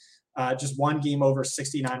season, just 1 game over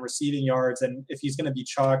 69 receiving yards. And if he's going to be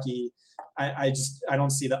chalky, I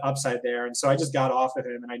don't see the upside there. And so I just got off of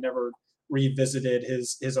him, and I never revisited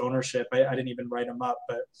his ownership. I didn't even write him up.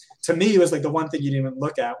 But to me, it was like the one thing you didn't even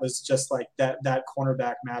look at was just like that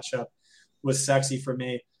cornerback matchup was sexy for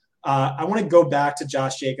me. I want to go back to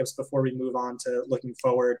Josh Jacobs before we move on to looking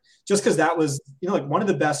forward, just because that was, like one of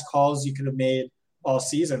the best calls you could have made all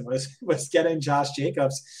season was getting Josh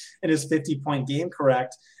Jacobs in his 50-point game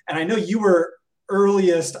correct. And I know you were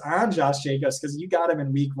earliest on Josh Jacobs because you got him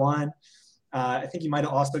in week 1. I think you might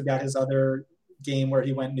have also got his other game where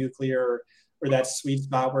he went nuclear, or that sweet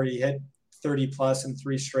spot where he hit 30 plus in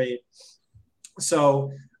 3 straight.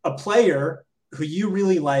 So a player who you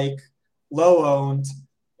really like, low owned,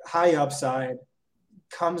 high upside,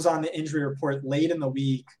 comes on the injury report late in the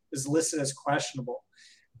week, is listed as questionable.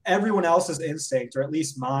 Everyone else's instinct, or at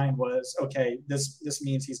least mine, was, okay, this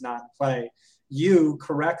means he's not in play. You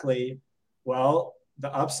correctly, well,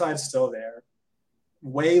 the upside's still there,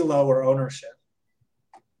 way lower ownership.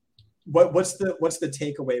 What's the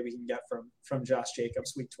takeaway we can get from Josh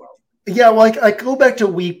Jacobs week 12? Yeah, well, I go back to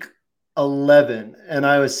week 11, and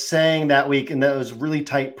I was saying that week, and that was really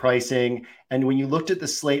tight pricing. And when you looked at the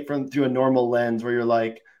slate through a normal lens, where you're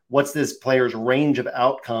like, what's this player's range of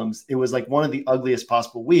outcomes? It was like one of the ugliest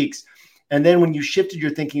possible weeks. And then when you shifted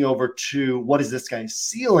your thinking over to what is this guy's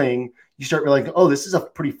ceiling, you start realizing, oh, this is a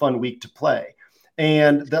pretty fun week to play.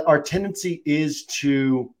 And our tendency is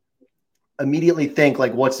to immediately think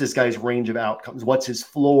like, what's this guy's range of outcomes? What's his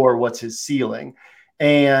floor? What's his ceiling?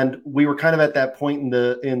 And we were kind of at that point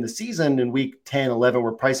in the season in week 10, 11,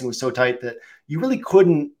 where pricing was so tight that you really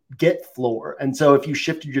couldn't get floor. And so if you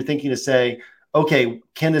shifted your thinking to say, okay,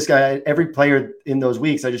 can this guy, every player in those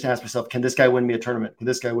weeks, I just asked myself, can this guy win me a tournament? Can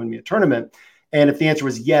this guy win me a tournament? And if the answer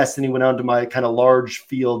was yes, then he went on to my kind of large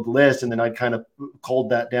field list. And then I'd kind of culled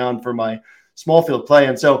that down for my small field play.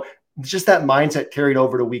 And so just that mindset carried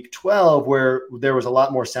over to week 12, where there was a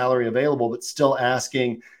lot more salary available, but still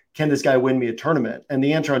asking, can this guy win me a tournament? And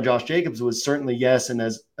the answer on Josh Jacobs was certainly yes. And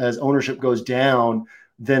as ownership goes down,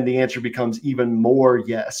 then the answer becomes even more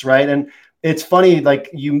yes, right? And it's funny, like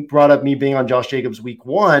you brought up me being on Josh Jacobs week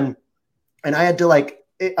 1, and I had to I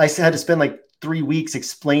had to spend like 3 weeks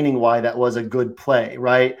explaining why that was a good play,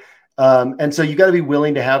 right? And so you got to be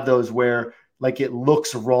willing to have those where like it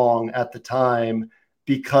looks wrong at the time,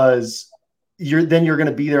 because you're going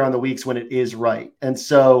to be there on the weeks when it is right. And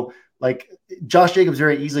so like Josh Jacobs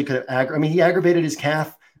very easily could have he aggravated his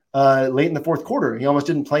calf late in the fourth quarter. He almost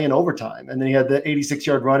didn't play in overtime, and then he had the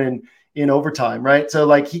 86-yard run in overtime, right? So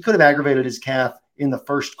like he could have aggravated his calf in the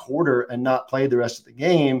first quarter and not played the rest of the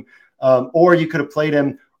game. Or you could have played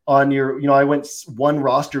him on your, I went one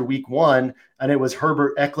roster week 1 and it was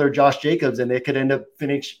Herbert, Eckler, Josh Jacobs, and it could end up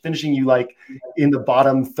finishing you like in the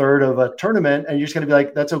bottom third of a tournament. And you're just going to be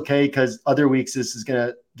like, that's okay, because other weeks this is going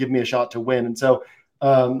to give me a shot to win. And so,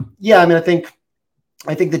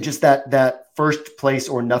 I think that just that first place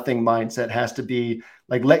or nothing mindset has to be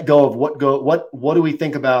like, let go of what do we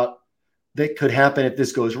think about that could happen if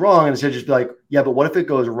this goes wrong, and instead just be like, yeah, but what if it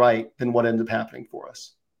goes right? Then what ends up happening for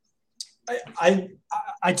us?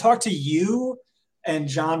 I talk to you and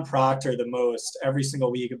John Proctor the most every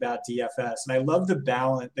single week about DFS, and I love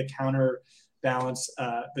the counterbalance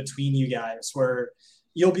between you guys, where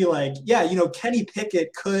you'll be like, yeah, Kenny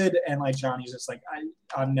Pickett could, and like Johnny's just like,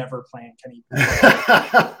 I'm never playing Kenny Pickett.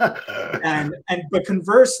 But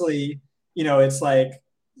conversely, it's like,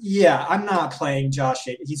 yeah, I'm not playing Josh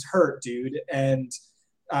Jacobs. He's hurt, dude. And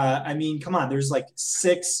come on, there's like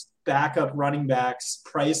 6 backup running backs,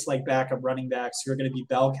 priced like backup running backs, who are going to be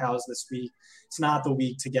bell cows this week. It's not the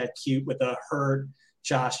week to get cute with a hurt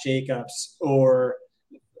Josh Jacobs or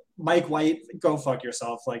Mike White. Go fuck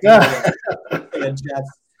yourself. Like, a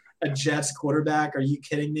Jets quarterback. Are you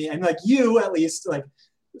kidding me? And like you, at least like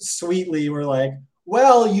sweetly, were like,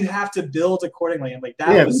 well, you have to build accordingly. And like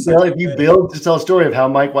that was if you build to tell a story of how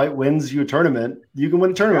Mike White wins you a tournament, you can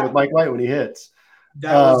win a tournament with Mike White when he hits.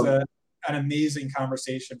 That was an amazing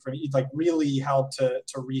conversation for me. Like really helped to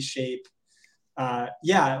reshape like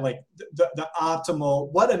the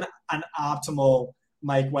optimal, what an optimal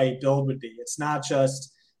Mike White build would be. It's not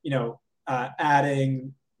just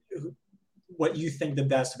adding what you think the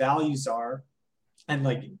best values are, and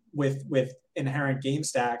like with inherent game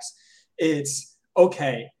stacks, it's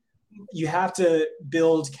okay, you have to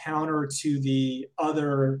build counter to the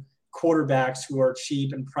other quarterbacks who are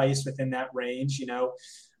cheap and priced within that range,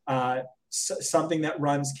 something that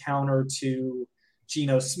runs counter to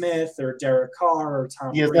Geno Smith or Derek Carr or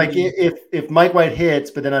Tom Brady. Like if Mike White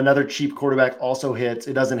hits, but then another cheap quarterback also hits,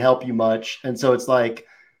 it doesn't help you much. And so it's like,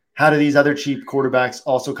 how do these other cheap quarterbacks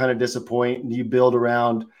also kind of disappoint? And you build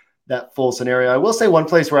around that full scenario. I will say one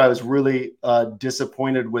place where I was really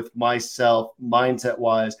disappointed with myself mindset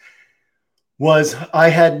wise was I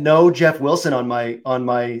had no Jeff Wilson on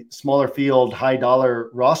my smaller field, high dollar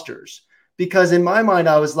rosters, because in my mind,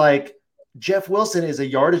 I was like, Jeff Wilson is a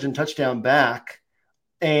yardage and touchdown back.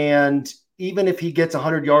 And even if he gets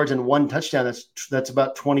 100 yards and 1 touchdown, that's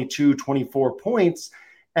about 22, 24 points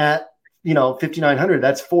at 5,900,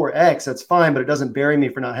 that's 4x. That's fine, but it doesn't bury me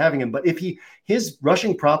for not having him. But if his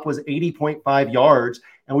rushing prop was 80.5 yards,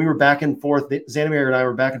 and we were back and forth, Xanamir and I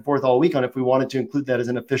were back and forth all week on if we wanted to include that as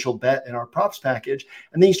an official bet in our props package.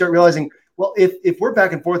 And then you start realizing, well, if we're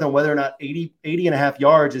back and forth on whether or not 80 and a half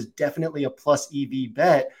yards is definitely a plus EV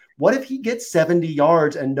bet, what if he gets 70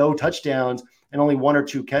 yards and no touchdowns and only 1 or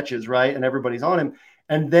 2 catches, right? And everybody's on him.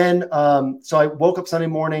 And then, so I woke up Sunday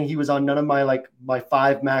morning. He was on none of my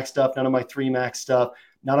 5 max stuff, none of my 3 max stuff,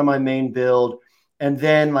 none of my main build. And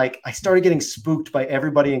then I started getting spooked by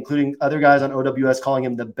everybody, including other guys on OWS, calling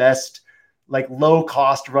him the best, low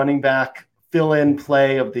cost running back fill-in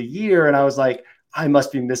play of the year. And I was like, I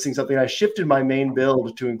must be missing something. I shifted my main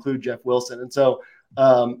build to include Jeff Wilson. And so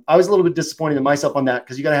I was a little bit disappointed in myself on that,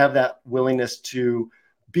 because you got to have that willingness to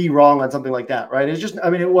be wrong on something like that, right? It's just,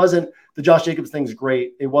 it wasn't, the Josh Jacobs thing's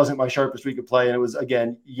great. It wasn't my sharpest week of play. And it was,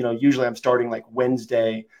 again, usually I'm starting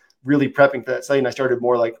Wednesday, really prepping for that slate. And I started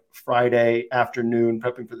more Friday afternoon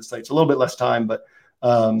prepping for the slate. So a little bit less time, but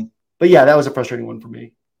yeah, that was a frustrating one for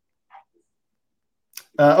me.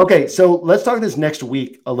 Okay, so let's talk this next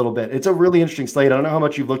week a little bit. It's a really interesting slate. I don't know how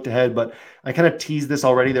much you've looked ahead, but I kind of teased this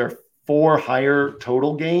already. There are 4 higher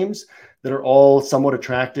total games that are all somewhat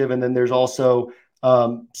attractive. And then there's also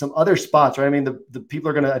some other spots, right? The people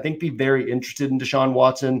are going to, I think, be very interested in Deshaun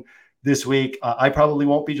Watson this week. I probably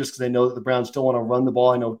won't be, just because I know that the Browns still want to run the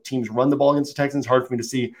ball. I know teams run the ball against the Texans. Hard for me to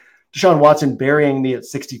see Deshaun Watson burying me at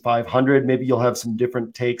 6,500. Maybe you'll have some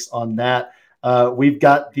different takes on that. We've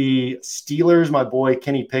got the Steelers, my boy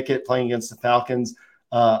Kenny Pickett, playing against the Falcons.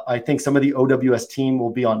 I think some of the OWS team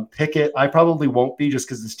will be on Pickett. I probably won't be, just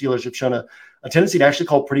because the Steelers have shown a tendency to actually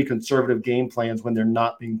call pretty conservative game plans when they're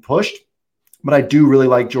not being pushed. but I do really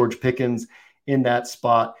like George Pickens in that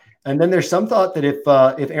spot. And then there's some thought that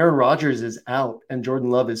if Aaron Rodgers is out and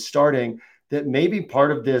Jordan Love is starting, that maybe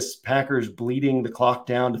part of this Packers bleeding the clock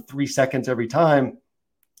down to 3 seconds every time,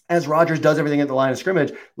 as Rodgers does everything at the line of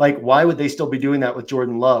scrimmage, like why would they still be doing that with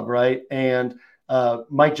Jordan Love, right? And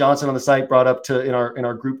Mike Johnson on the site brought up in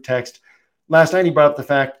our group text last night, he brought up the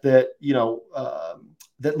fact that,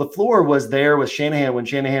 that LaFleur was there with Shanahan when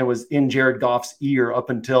Shanahan was in Jared Goff's ear up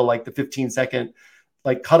until like the 15-second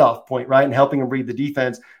like cutoff point, right? And helping him read the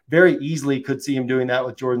defense. Very easily could see him doing that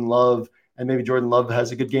with Jordan Love, and maybe Jordan Love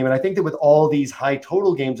has a good game. And I think that with all these high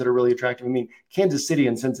total games that are really attractive, I mean, Kansas City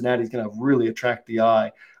and Cincinnati is going to really attract the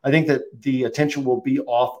eye. I think that the attention will be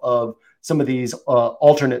off of some of these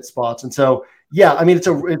alternate spots. And so, yeah, I mean,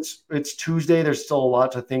 it's Tuesday. There's still a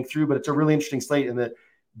lot to think through, but it's a really interesting slate in that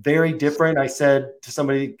very different. I said to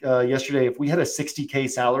somebody yesterday, if we had a 60K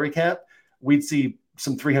salary cap, we'd see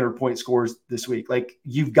some 300-point scores this week. Like,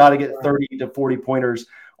 you've got to get 30 to 40 pointers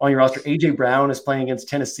on your roster. AJ Brown is playing against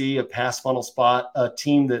Tennessee, a pass funnel spot, a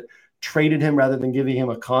team that traded him rather than giving him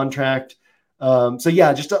a contract. So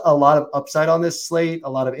yeah, just a lot of upside on this slate, a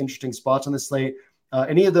lot of interesting spots on this slate.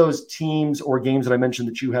 Any of those teams or games that I mentioned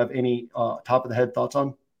that you have any top of the head thoughts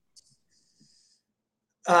on?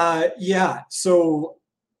 Yeah. So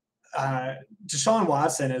Deshaun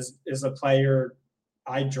Watson is a player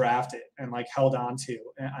I drafted and like held on to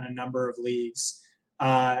on a number of leagues.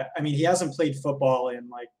 I mean, he hasn't played football in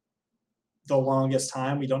like the longest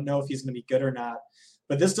time. We don't know if he's going to be good or not,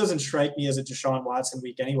 but this doesn't strike me as a Deshaun Watson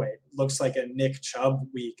week anyway. It looks like a Nick Chubb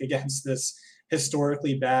week against this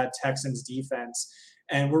historically bad Texans defense.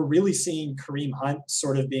 And we're really seeing Kareem Hunt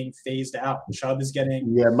sort of being phased out. Chubb is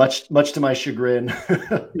getting much to my chagrin.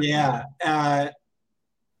 Yeah.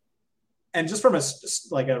 And just from a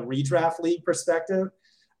redraft league perspective,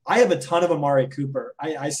 I have a ton of Amari Cooper.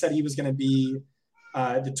 I said he was going to be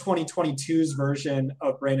the 2022's version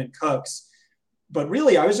of Brandon Cooks. But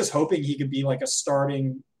really, I was just hoping he could be like a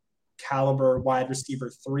starting caliber wide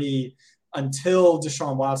receiver 3 until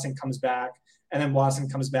Deshaun Watson comes back. And then Watson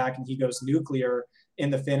comes back and he goes nuclear in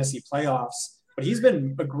the fantasy playoffs. But he's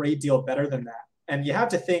been a great deal better than that. And you have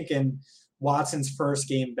to think in Watson's first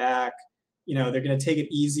game back, they're going to take it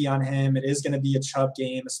easy on him. It is going to be a Chubb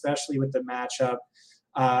game, especially with the matchup.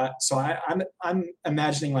 So I'm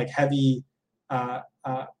imagining like heavy.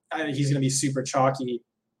 He's going to be super chalky.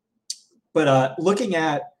 But looking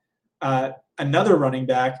at another running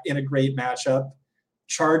back in a great matchup,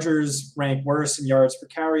 Chargers rank worse in yards per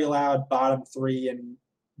carry allowed, bottom 3 in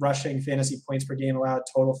rushing fantasy points per game allowed,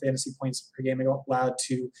 total fantasy points per game allowed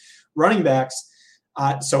to running backs.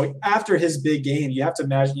 So after his big game, you have to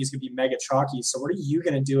imagine he's going to be mega chalky. So what are you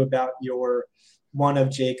going to do about your one of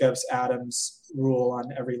Jacobs Adams rule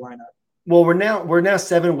on every lineup? Well, we're now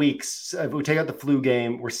 7 weeks. If we take out the flu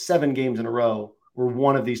game, we're 7 games in a row where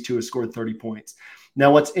one of these two has scored 30 points.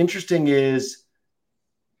 Now, what's interesting is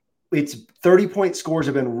it's 30-point scores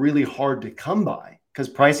have been really hard to come by because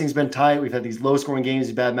pricing's been tight. We've had these low-scoring games,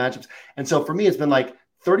 these bad matchups. And so for me, it's been like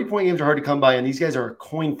 30-point games are hard to come by, and these guys are a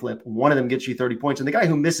coin flip. One of them gets you 30 points, and the guy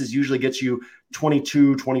who misses usually gets you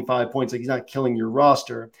 22, 25 points. Like, he's not killing your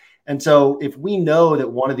roster. And so if we know that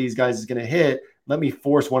one of these guys is going to hit, let me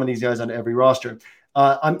force one of these guys on every roster.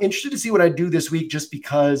 I'm interested to see what I do this week just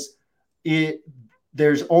because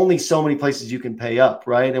there's only so many places you can pay up,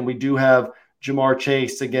 right? And we do have Jamar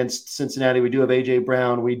Chase against Cincinnati. We do have A.J.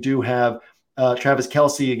 Brown. We do have Travis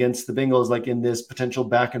Kelce against the Bengals, like in this potential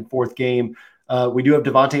back and forth game. We do have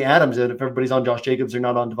Devontae Adams, and if everybody's on Josh Jacobs, they're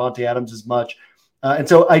not on Devontae Adams as much. And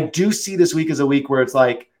so I do see this week as a week where it's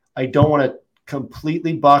like I don't want to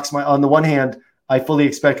completely box on the one hand, I fully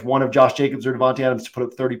expect one of Josh Jacobs or Devontae Adams to put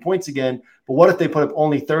up 30 points again. But what if they put up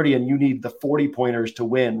only 30 and you need the 40 pointers to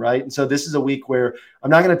win, right? And so this is a week where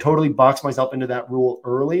I'm not going to totally box myself into that rule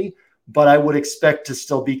early, but I would expect to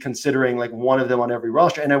still be considering like one of them on every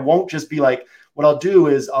roster. And I won't just be like, what I'll do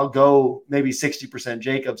is I'll go maybe 60%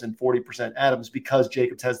 Jacobs and 40% Adams because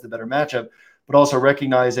Jacobs has the better matchup, but also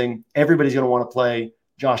recognizing everybody's going to want to play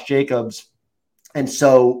Josh Jacobs. And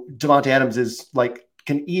so Devontae Adams is like,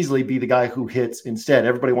 can easily be the guy who hits instead.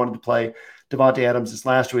 Everybody wanted to play Devontae Adams this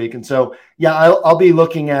last week. And so, yeah, I'll be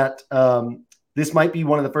looking at this might be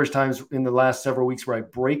one of the first times in the last several weeks where I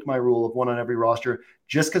break my rule of one on every roster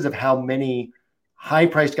just because of how many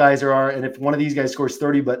high-priced guys there are. And if one of these guys scores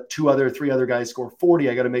 30, but three other guys score 40,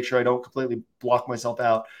 I got to make sure I don't completely block myself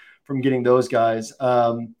out from getting those guys.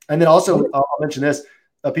 And then also, I'll mention this.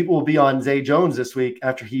 People will be on Zay Jones this week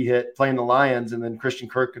after he hit playing the Lions, and then Christian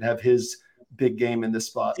Kirk could have his big game in this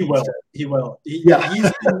spot. He will. Yeah.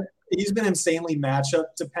 he's been insanely matchup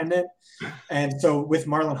dependent. And so with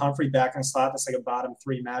Marlon Humphrey back in the slot, that's like a bottom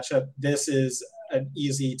 3 matchup. This is an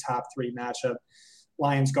easy top 3 matchup.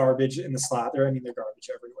 Lions garbage in the slot. They're garbage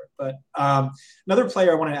everywhere. But another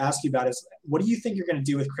player I wanted to ask you about is, what do you think you're going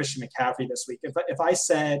to do with Christian McCaffrey this week? If I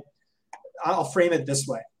said, I'll frame it this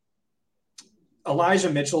way. Elijah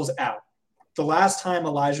Mitchell's out. The last time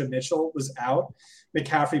Elijah Mitchell was out,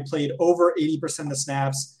 McCaffrey played over 80% of the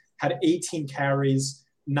snaps, had 18 carries,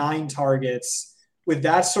 9 targets. With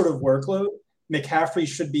that sort of workload, McCaffrey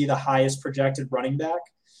should be the highest projected running back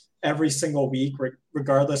every single week,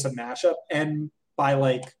 regardless of matchup, and by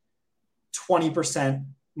like 20%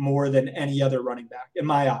 more than any other running back in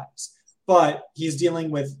my eyes. But he's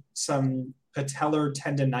dealing with some patellar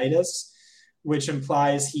tendonitis, which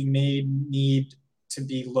implies he may need to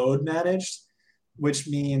be load managed, which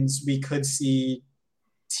means we could see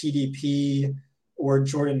TDP or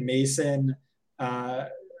Jordan Mason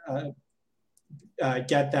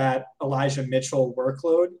get that Elijah Mitchell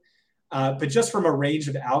workload. But just from a range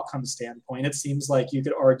of outcome standpoint, it seems like you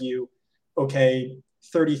could argue, okay,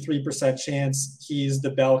 33% chance he's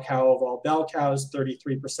the bell cow of all bell cows,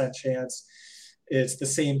 33% chance it's the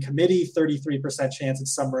same committee, 33% chance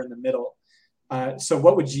it's somewhere in the middle. So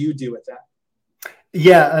what would you do with that?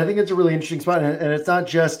 Yeah, I think it's a really interesting spot. And it's not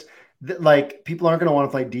just like people aren't going to want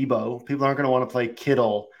to play Debo. People aren't going to want to play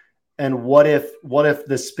Kittle. And what if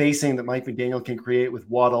the spacing that Mike McDaniel can create with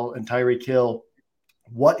Waddle and Tyreek Hill,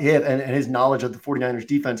 what if, and his knowledge of the 49ers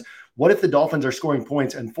defense, what if the Dolphins are scoring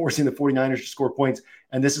points and forcing the 49ers to score points?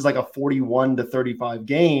 And this is like a 41-35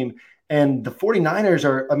 game. And the 49ers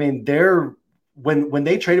are, I mean, when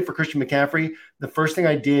they traded for Christian McCaffrey, the first thing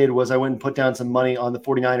I did was I went and put down some money on the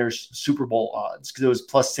 49ers Super Bowl odds because it was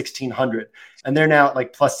plus 1,600. And they're now at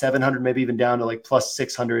like plus 700, maybe even down to like plus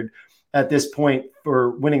 600 at this point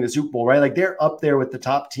for winning the Super Bowl, right? Like they're up there with the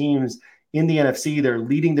top teams in the NFC. They're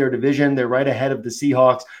leading their division. They're right ahead of the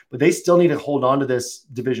Seahawks, but they still need to hold on to this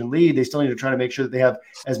division lead. They still need to try to make sure that they have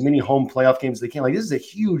as many home playoff games as they can. Like this is a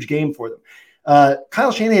huge game for them.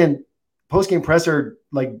 Kyle Shanahan, post-game presser,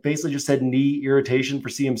 like basically just said knee irritation for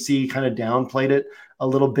CMC, kind of downplayed it a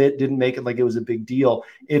little bit, didn't make it like it was a big deal.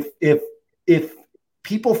 If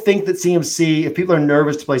people think that CMC, if people are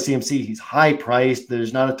nervous to play CMC, he's high priced.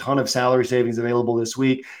 There's not a ton of salary savings available this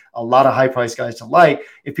week. A lot of high priced guys to like.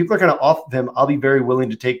 If people are kind of off of him, I'll be very willing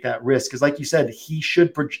to take that risk. Because like you said, he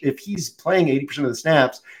should, if he's playing 80% of the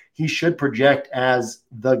snaps, he should project as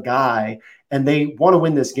the guy, and they want to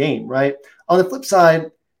win this game, right? On the flip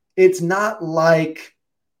side, it's not like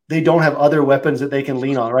they don't have other weapons that they can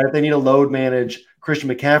lean on, right? If they need to load manage Christian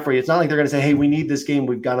McCaffrey, it's not like they're going to say, hey, we need this game.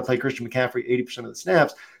 We've got to play Christian McCaffrey 80% of the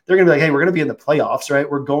snaps. They're going to be like, hey, we're going to be in the playoffs, right?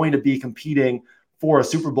 We're going to be competing for a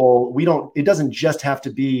Super Bowl. It doesn't just have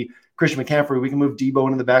to be Christian McCaffrey. We can move Debo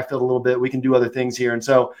into the backfield a little bit. We can do other things here. And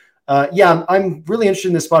so, I'm really interested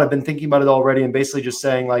in this spot. I've been thinking about it already and basically just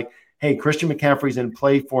saying like, hey, Christian McCaffrey's in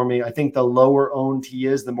play for me. I think the lower owned he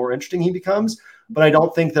is, the more interesting he becomes. But I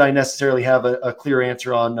don't think that I necessarily have a clear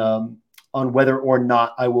answer on whether or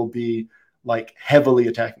not I will be like heavily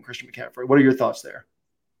attacking Christian McCaffrey. What are your thoughts there?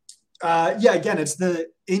 Again, it's the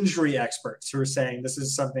injury experts who are saying this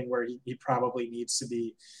is something where he probably needs to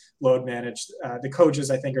be load managed. The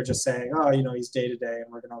coaches, I think, are just saying, oh, he's day to day,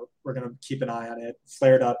 and we're gonna keep an eye on it.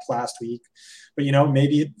 Flared up last week, but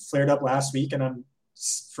maybe it flared up last week, and on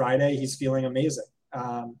Friday he's feeling amazing.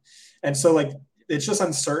 And so like it's just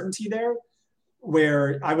uncertainty there,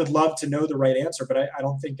 where I would love to know the right answer, but I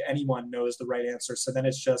don't think anyone knows the right answer. So then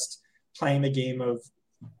it's just playing the game of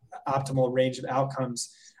optimal range of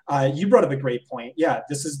outcomes. You brought up a great point. Yeah,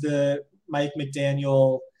 this is the Mike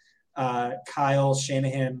McDaniel, Kyle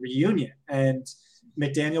Shanahan reunion. And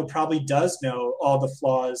McDaniel probably does know all the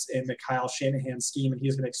flaws in the Kyle Shanahan scheme, and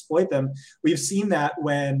he's going to exploit them. We've seen that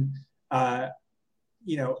when, a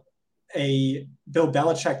Bill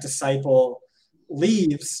Belichick disciple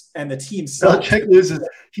leaves and the team sucks. Belichick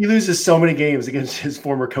loses so many games against his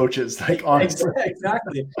former coaches. Like honestly.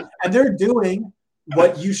 Exactly. And they're doing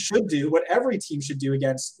what you should do, what every team should do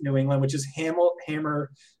against New England, which is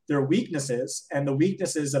hammer their weaknesses. And the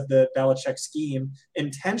weaknesses of the Belichick scheme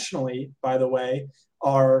intentionally, by the way,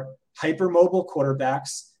 are hypermobile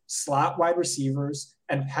quarterbacks, slot wide receivers,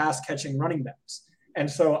 and pass catching running backs. And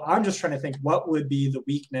so I'm just trying to think what would be the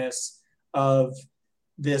weakness of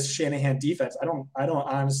this Shanahan defense. I don't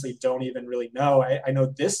honestly don't even really know. I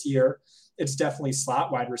know this year it's definitely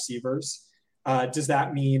slot wide receivers. Does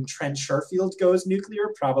that mean Trent Sherfield goes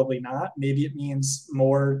nuclear? Probably not. Maybe it means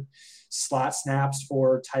more slot snaps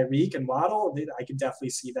for Tyreek and Waddle. I could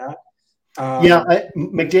definitely see that.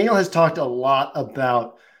 McDaniel has talked a lot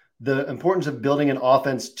about the importance of building an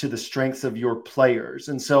offense to the strengths of your players.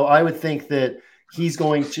 And so I would think that he's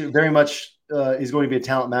going to very much is going to be a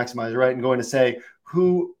talent maximizer, right? And going to say,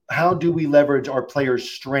 how do we leverage our players'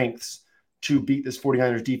 strengths to beat this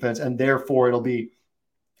 49ers defense? And therefore it'll be,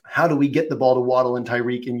 how do we get the ball to Waddle and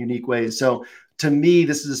Tyreek in unique ways? So to me,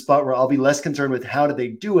 this is a spot where I'll be less concerned with how do they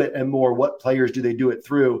do it and more what players do they do it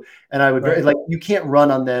through. And I would you can't run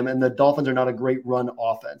on them, and the Dolphins are not a great run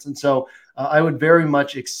offense. And so I would very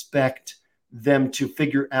much expect them to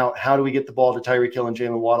figure out how do we get the ball to Tyreek Hill and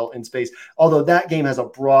Jalen Waddle in space. Although that game has a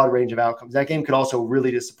broad range of outcomes. That game could also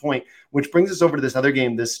really disappoint, which brings us over to this other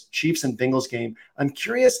game, this Chiefs and Bengals game. I'm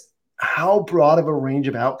curious how broad of a range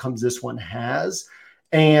of outcomes this one has.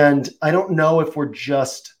 And I don't know if we're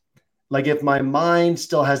just like, if my mind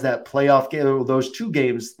still has that playoff game, those two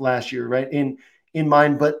games last year, right, in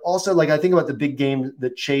mind, but also like I think about the big game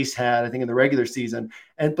that Chase had, I think in the regular season.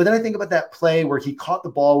 But then I think about that play where he caught the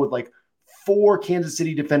ball with like 4 Kansas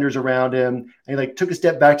City defenders around him, and he like took a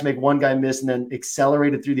step back to make one guy miss and then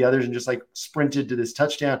accelerated through the others and just like sprinted to this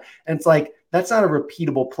touchdown. And it's like, that's not a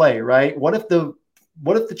repeatable play, right? What if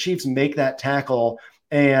the Chiefs make that tackle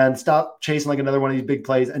and stop chasing like another one of these big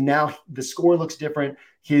plays, and now the score looks different,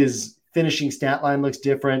 his finishing stat line looks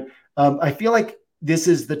different? I feel like this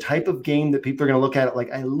is the type of game that people are going to look at it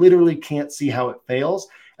like, I literally can't see how it fails.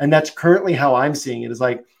 And that's currently how I'm seeing it, is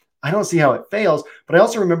like, I don't see how it fails. But I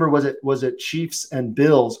also remember, was it Chiefs and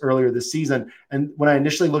Bills earlier this season? And when I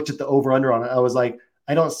initially looked at the over-under on it, I was like,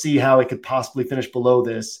 I don't see how it could possibly finish below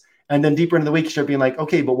this. And then deeper into the week, you start being like,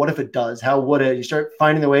 okay, but what if it does? How would it? You start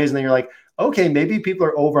finding the ways, and then you're like, okay, maybe people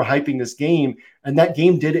are overhyping this game. And that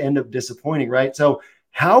game did end up disappointing, right? So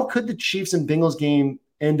how could the Chiefs and Bengals game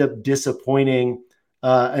end up disappointing?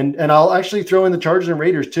 And I'll actually throw in the Chargers and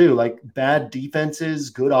Raiders too, like bad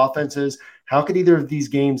defenses, good offenses. How could either of these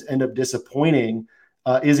games end up disappointing?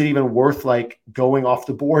 Is it even worth like going off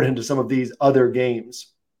the board into some of these other games?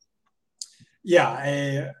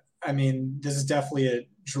 Yeah, I mean, this is definitely a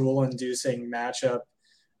drool-inducing matchup.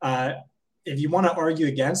 If you want to argue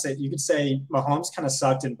against it, you could say Mahomes kind of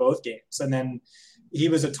sucked in both games, and then he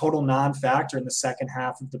was a total non-factor in the second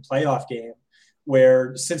half of the playoff game,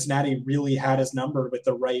 where Cincinnati really had his number with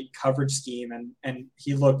the right coverage scheme, and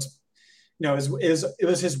he looked, it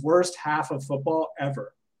was his worst half of football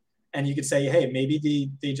ever. And you could say, hey, maybe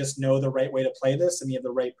they just know the right way to play this, and they have the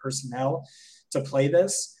right personnel to play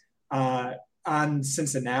this. On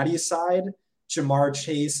Cincinnati's side, Jamar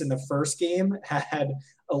Chase in the first game had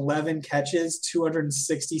 11 catches,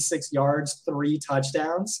 266 yards, 3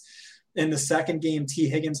 touchdowns. In the second game, T.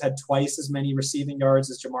 Higgins had twice as many receiving yards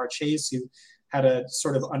as Jamar Chase, who had a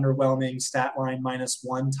sort of underwhelming stat line,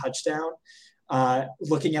 -1 touchdown.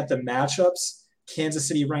 Looking at the matchups, Kansas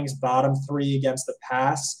City ranks bottom 3 against the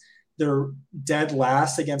pass. They're dead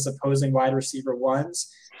last against opposing wide receiver ones.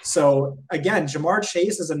 So again, Jamar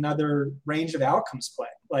Chase is another range of outcomes play.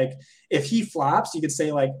 Like if he flops, you could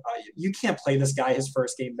say like, oh, you can't play this guy his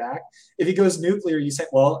first game back. If he goes nuclear, you say,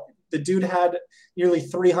 well, the dude had nearly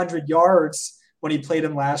 300 yards when he played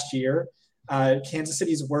him last year. Kansas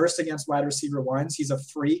City's worst against wide receiver ones. He's a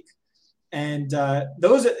freak. And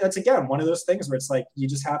that's again, one of those things where it's like, you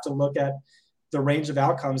just have to look at the range of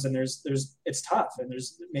outcomes, and it's tough, and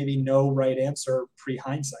there's maybe no right answer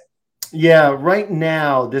pre-hindsight. Yeah, right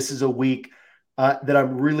now, this is a week that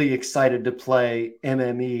I'm really excited to play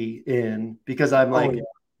MME in, because I'm like,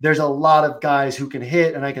 there's a lot of guys who can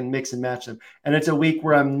hit and I can mix and match them. And it's a week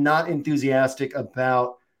where I'm not enthusiastic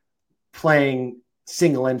about playing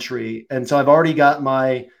single entry. And so I've already got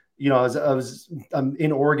my, I'm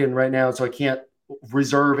in Oregon right now, so I can't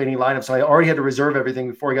reserve any lineup. So I already had to reserve everything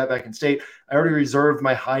before I got back in state. I already reserved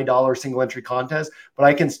my high dollar single entry contest, but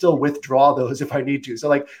I can still withdraw those if I need to. So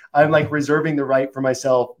like, I'm like reserving the right for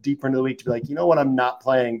myself deeper into the week to be like, you know what, I'm not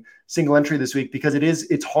playing single entry this week, because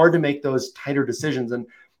it's hard to make those tighter decisions. And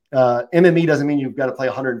MME doesn't mean you've got to play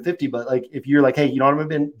 150, but like, if you're like, hey, you know what, I'm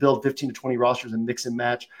going to build 15 to 20 rosters and mix and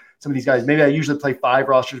match some of these guys. Maybe I usually play 5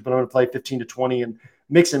 rosters, but I'm going to play 15 to 20 and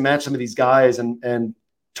mix and match some of these guys and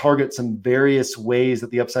target some various ways that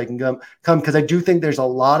the upside can come. Because I do think there's a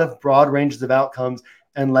lot of broad ranges of outcomes.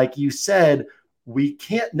 And like you said, we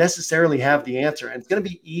can't necessarily have the answer. And it's going to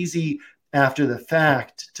be easy after the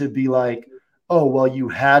fact to be like, oh, well, you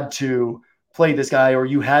had to play this guy, or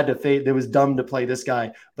you had to fade. It was dumb to play this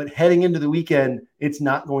guy. But heading into the weekend, it's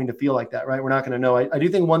not going to feel like that, right? We're not going to know. I do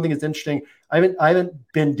think one thing that's interesting, I haven't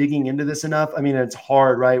been digging into this enough. I mean, it's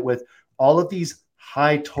hard, right? With all of these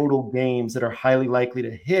high total games that are highly likely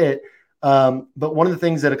to hit, But one of the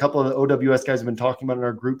things that a couple of the OWS guys have been talking about in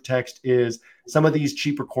our group text is some of these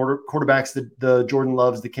cheaper quarterbacks, the Jordan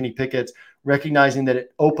Loves, the Kenny Pickett's, recognizing that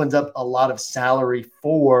it opens up a lot of salary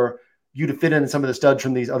for you to fit in some of the studs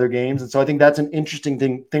from these other games. And so I think that's an interesting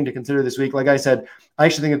thing to consider this week. Like I said, I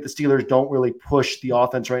actually think that the Steelers don't really push the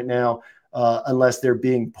offense right now unless they're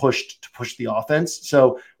being pushed to push the offense.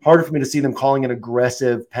 So harder for me to see them calling an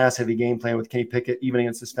aggressive pass-heavy game plan with Kenny Pickett, even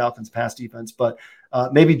against this Falcons pass defense. But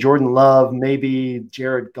maybe Jordan Love, maybe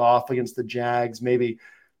Jared Goff against the Jags, maybe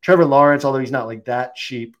Trevor Lawrence, although he's not like that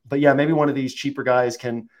cheap. But yeah, maybe one of these cheaper guys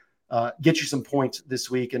can get you some points this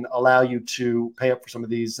week and allow you to pay up for some of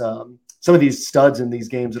these studs in these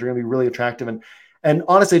games that are going to be really attractive. And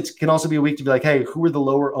honestly, it can also be a week to be like, hey, who are the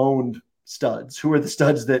lower owned studs? Who are the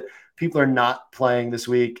studs that people are not playing this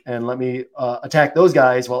week? And let me attack those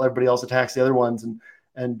guys while everybody else attacks the other ones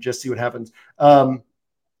and just see what happens.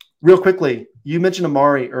 Real quickly, you mentioned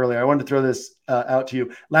Amari earlier. I wanted to throw this out to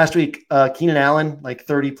you. Last week, Keenan Allen, like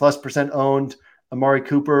 30+% owned. Amari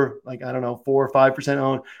Cooper, like, I don't know, 4 or 5%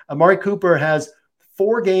 owned. Amari Cooper has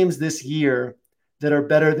 4 games this year that are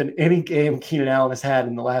better than any game Keenan Allen has had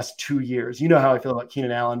in the last 2 years. You know how I feel about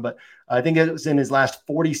Keenan Allen, but I think it was in his last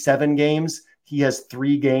 47 games. He has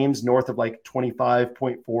 3 games north of like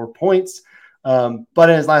 25.4 points. But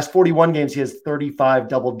in his last 41 games, he has 35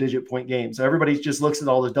 double-digit point games. So everybody just looks at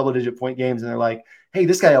all those double-digit point games and they're like, hey,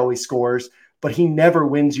 this guy always scores, but he never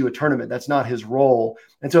wins you a tournament. That's not his role.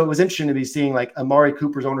 And so it was interesting to be seeing like Amari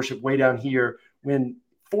Cooper's ownership way down here when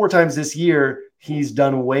 4 times this year he's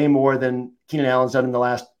done way more than Keenan Allen's done in the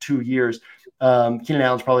last 2 years. Keenan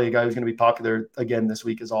Allen's probably a guy who's going to be popular again this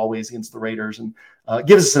week, as always, against the Raiders, and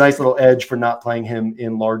gives us a nice little edge for not playing him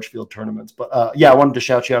in large field tournaments. But yeah, I wanted to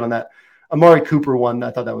shout you out on that Amari Cooper one.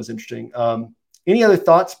 I thought that was interesting. Any other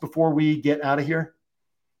thoughts before we get out of here?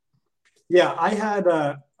 Yeah, I had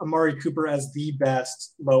Amari Cooper as the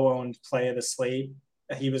best low-owned play of the slate.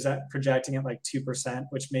 He was projecting at like 2%,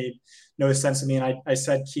 which made no sense to me. And I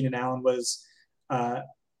said Keenan Allen was a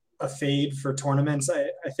fade for tournaments.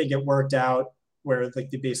 I think it worked out where like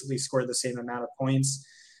they basically scored the same amount of points.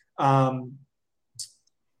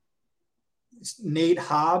 Nate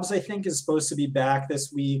Hobbs, I think, is supposed to be back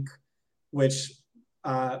this week, which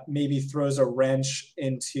maybe throws a wrench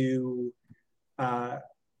into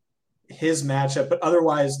his matchup. But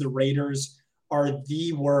otherwise, the Raiders are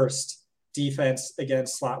the worst defense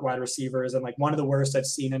against slot wide receivers, and like one of the worst I've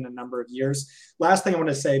seen in a number of years. Last thing I want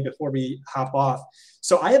to say before we hop off.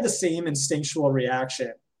 So I had the same instinctual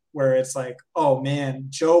reaction where it's like, oh man,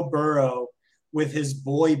 Joe Burrow with his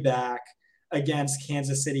boy back against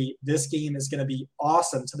Kansas City. This game is going to be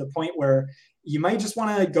awesome, to the point where you might just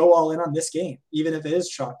want to go all in on this game, even if it is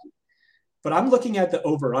chalky. But I'm looking at the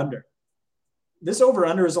over-under. This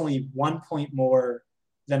over-under is only 1 point more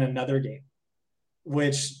than another game,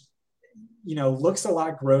 which, you know, looks a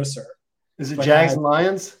lot grosser. Is it Jags and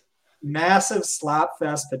Lions? Massive slop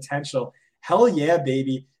fest potential. Hell yeah,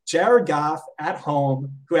 baby. Jared Goff at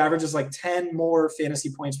home, who averages like 10 more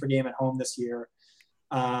fantasy points per game at home this year,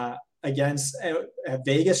 against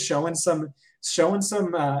Vegas, showing some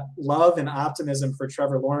love and optimism for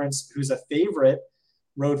Trevor Lawrence, who's a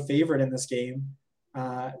road favorite in this game.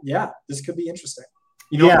 Yeah, this could be interesting.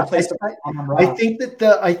 I think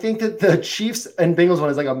that the Chiefs and Bengals one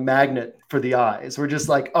is like a magnet for the eyes. We're just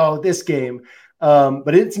like, oh, this game.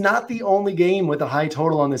 But it's not the only game with a high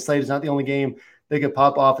total on this slate. It's not the only game that could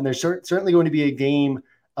pop off. And there's certainly going to be a game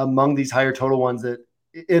among these higher total ones and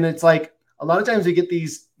it's like a lot of times we get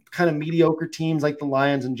these kind of mediocre teams like the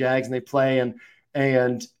Lions and Jags, and they play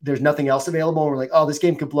and there's nothing else available. And we're like, oh, this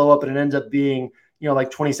game could blow up, and it ends up being, you know,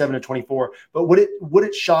 like 27-24. But would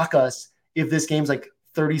it shock us if this game's like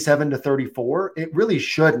 37-34? It really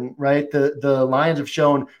shouldn't, right? The Lions have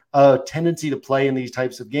shown a tendency to play in these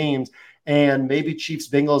types of games, and maybe Chiefs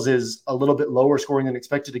Bengals is a little bit lower scoring than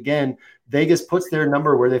expected. Again, Vegas puts their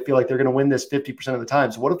number where they feel like they're going to win this 50% of the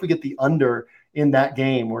time. So what if we get the under in that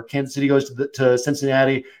game, where Kansas City goes to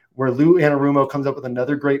Cincinnati, where Lou Anarumo comes up with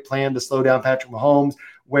another great plan to slow down Patrick Mahomes,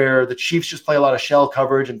 where the Chiefs just play a lot of shell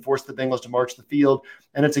coverage and force the Bengals to march the field.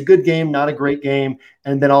 And it's a good game, not a great game.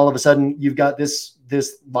 And then all of a sudden you've got this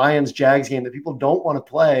Lions-Jags game that people don't want to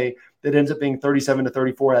play that ends up being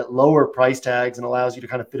 37-34 at lower price tags and allows you to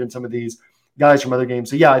kind of fit in some of these guys from other games.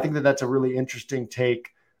 So yeah, I think that that's a really interesting take.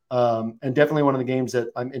 And definitely one of the games that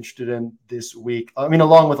I'm interested in this week. I mean,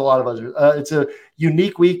 along with a lot of others, it's a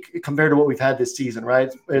unique week compared to what we've had this season,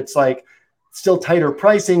 right? It's like still tighter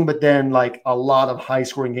pricing, but then like a lot of high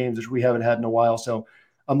scoring games, which we haven't had in a while. So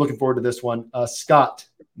I'm looking forward to this one. Scott,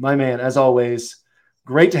 my man, as always,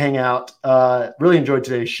 great to hang out. Really enjoyed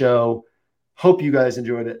today's show. Hope you guys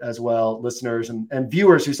enjoyed it as well, listeners and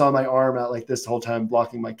viewers who saw my arm out like this the whole time,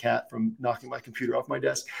 blocking my cat from knocking my computer off my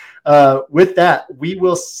desk. With that, we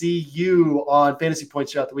will see you on Fantasy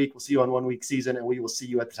Points throughout the week. We'll see you on 1 week season, and we will see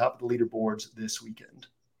you at the top of the leaderboards this weekend.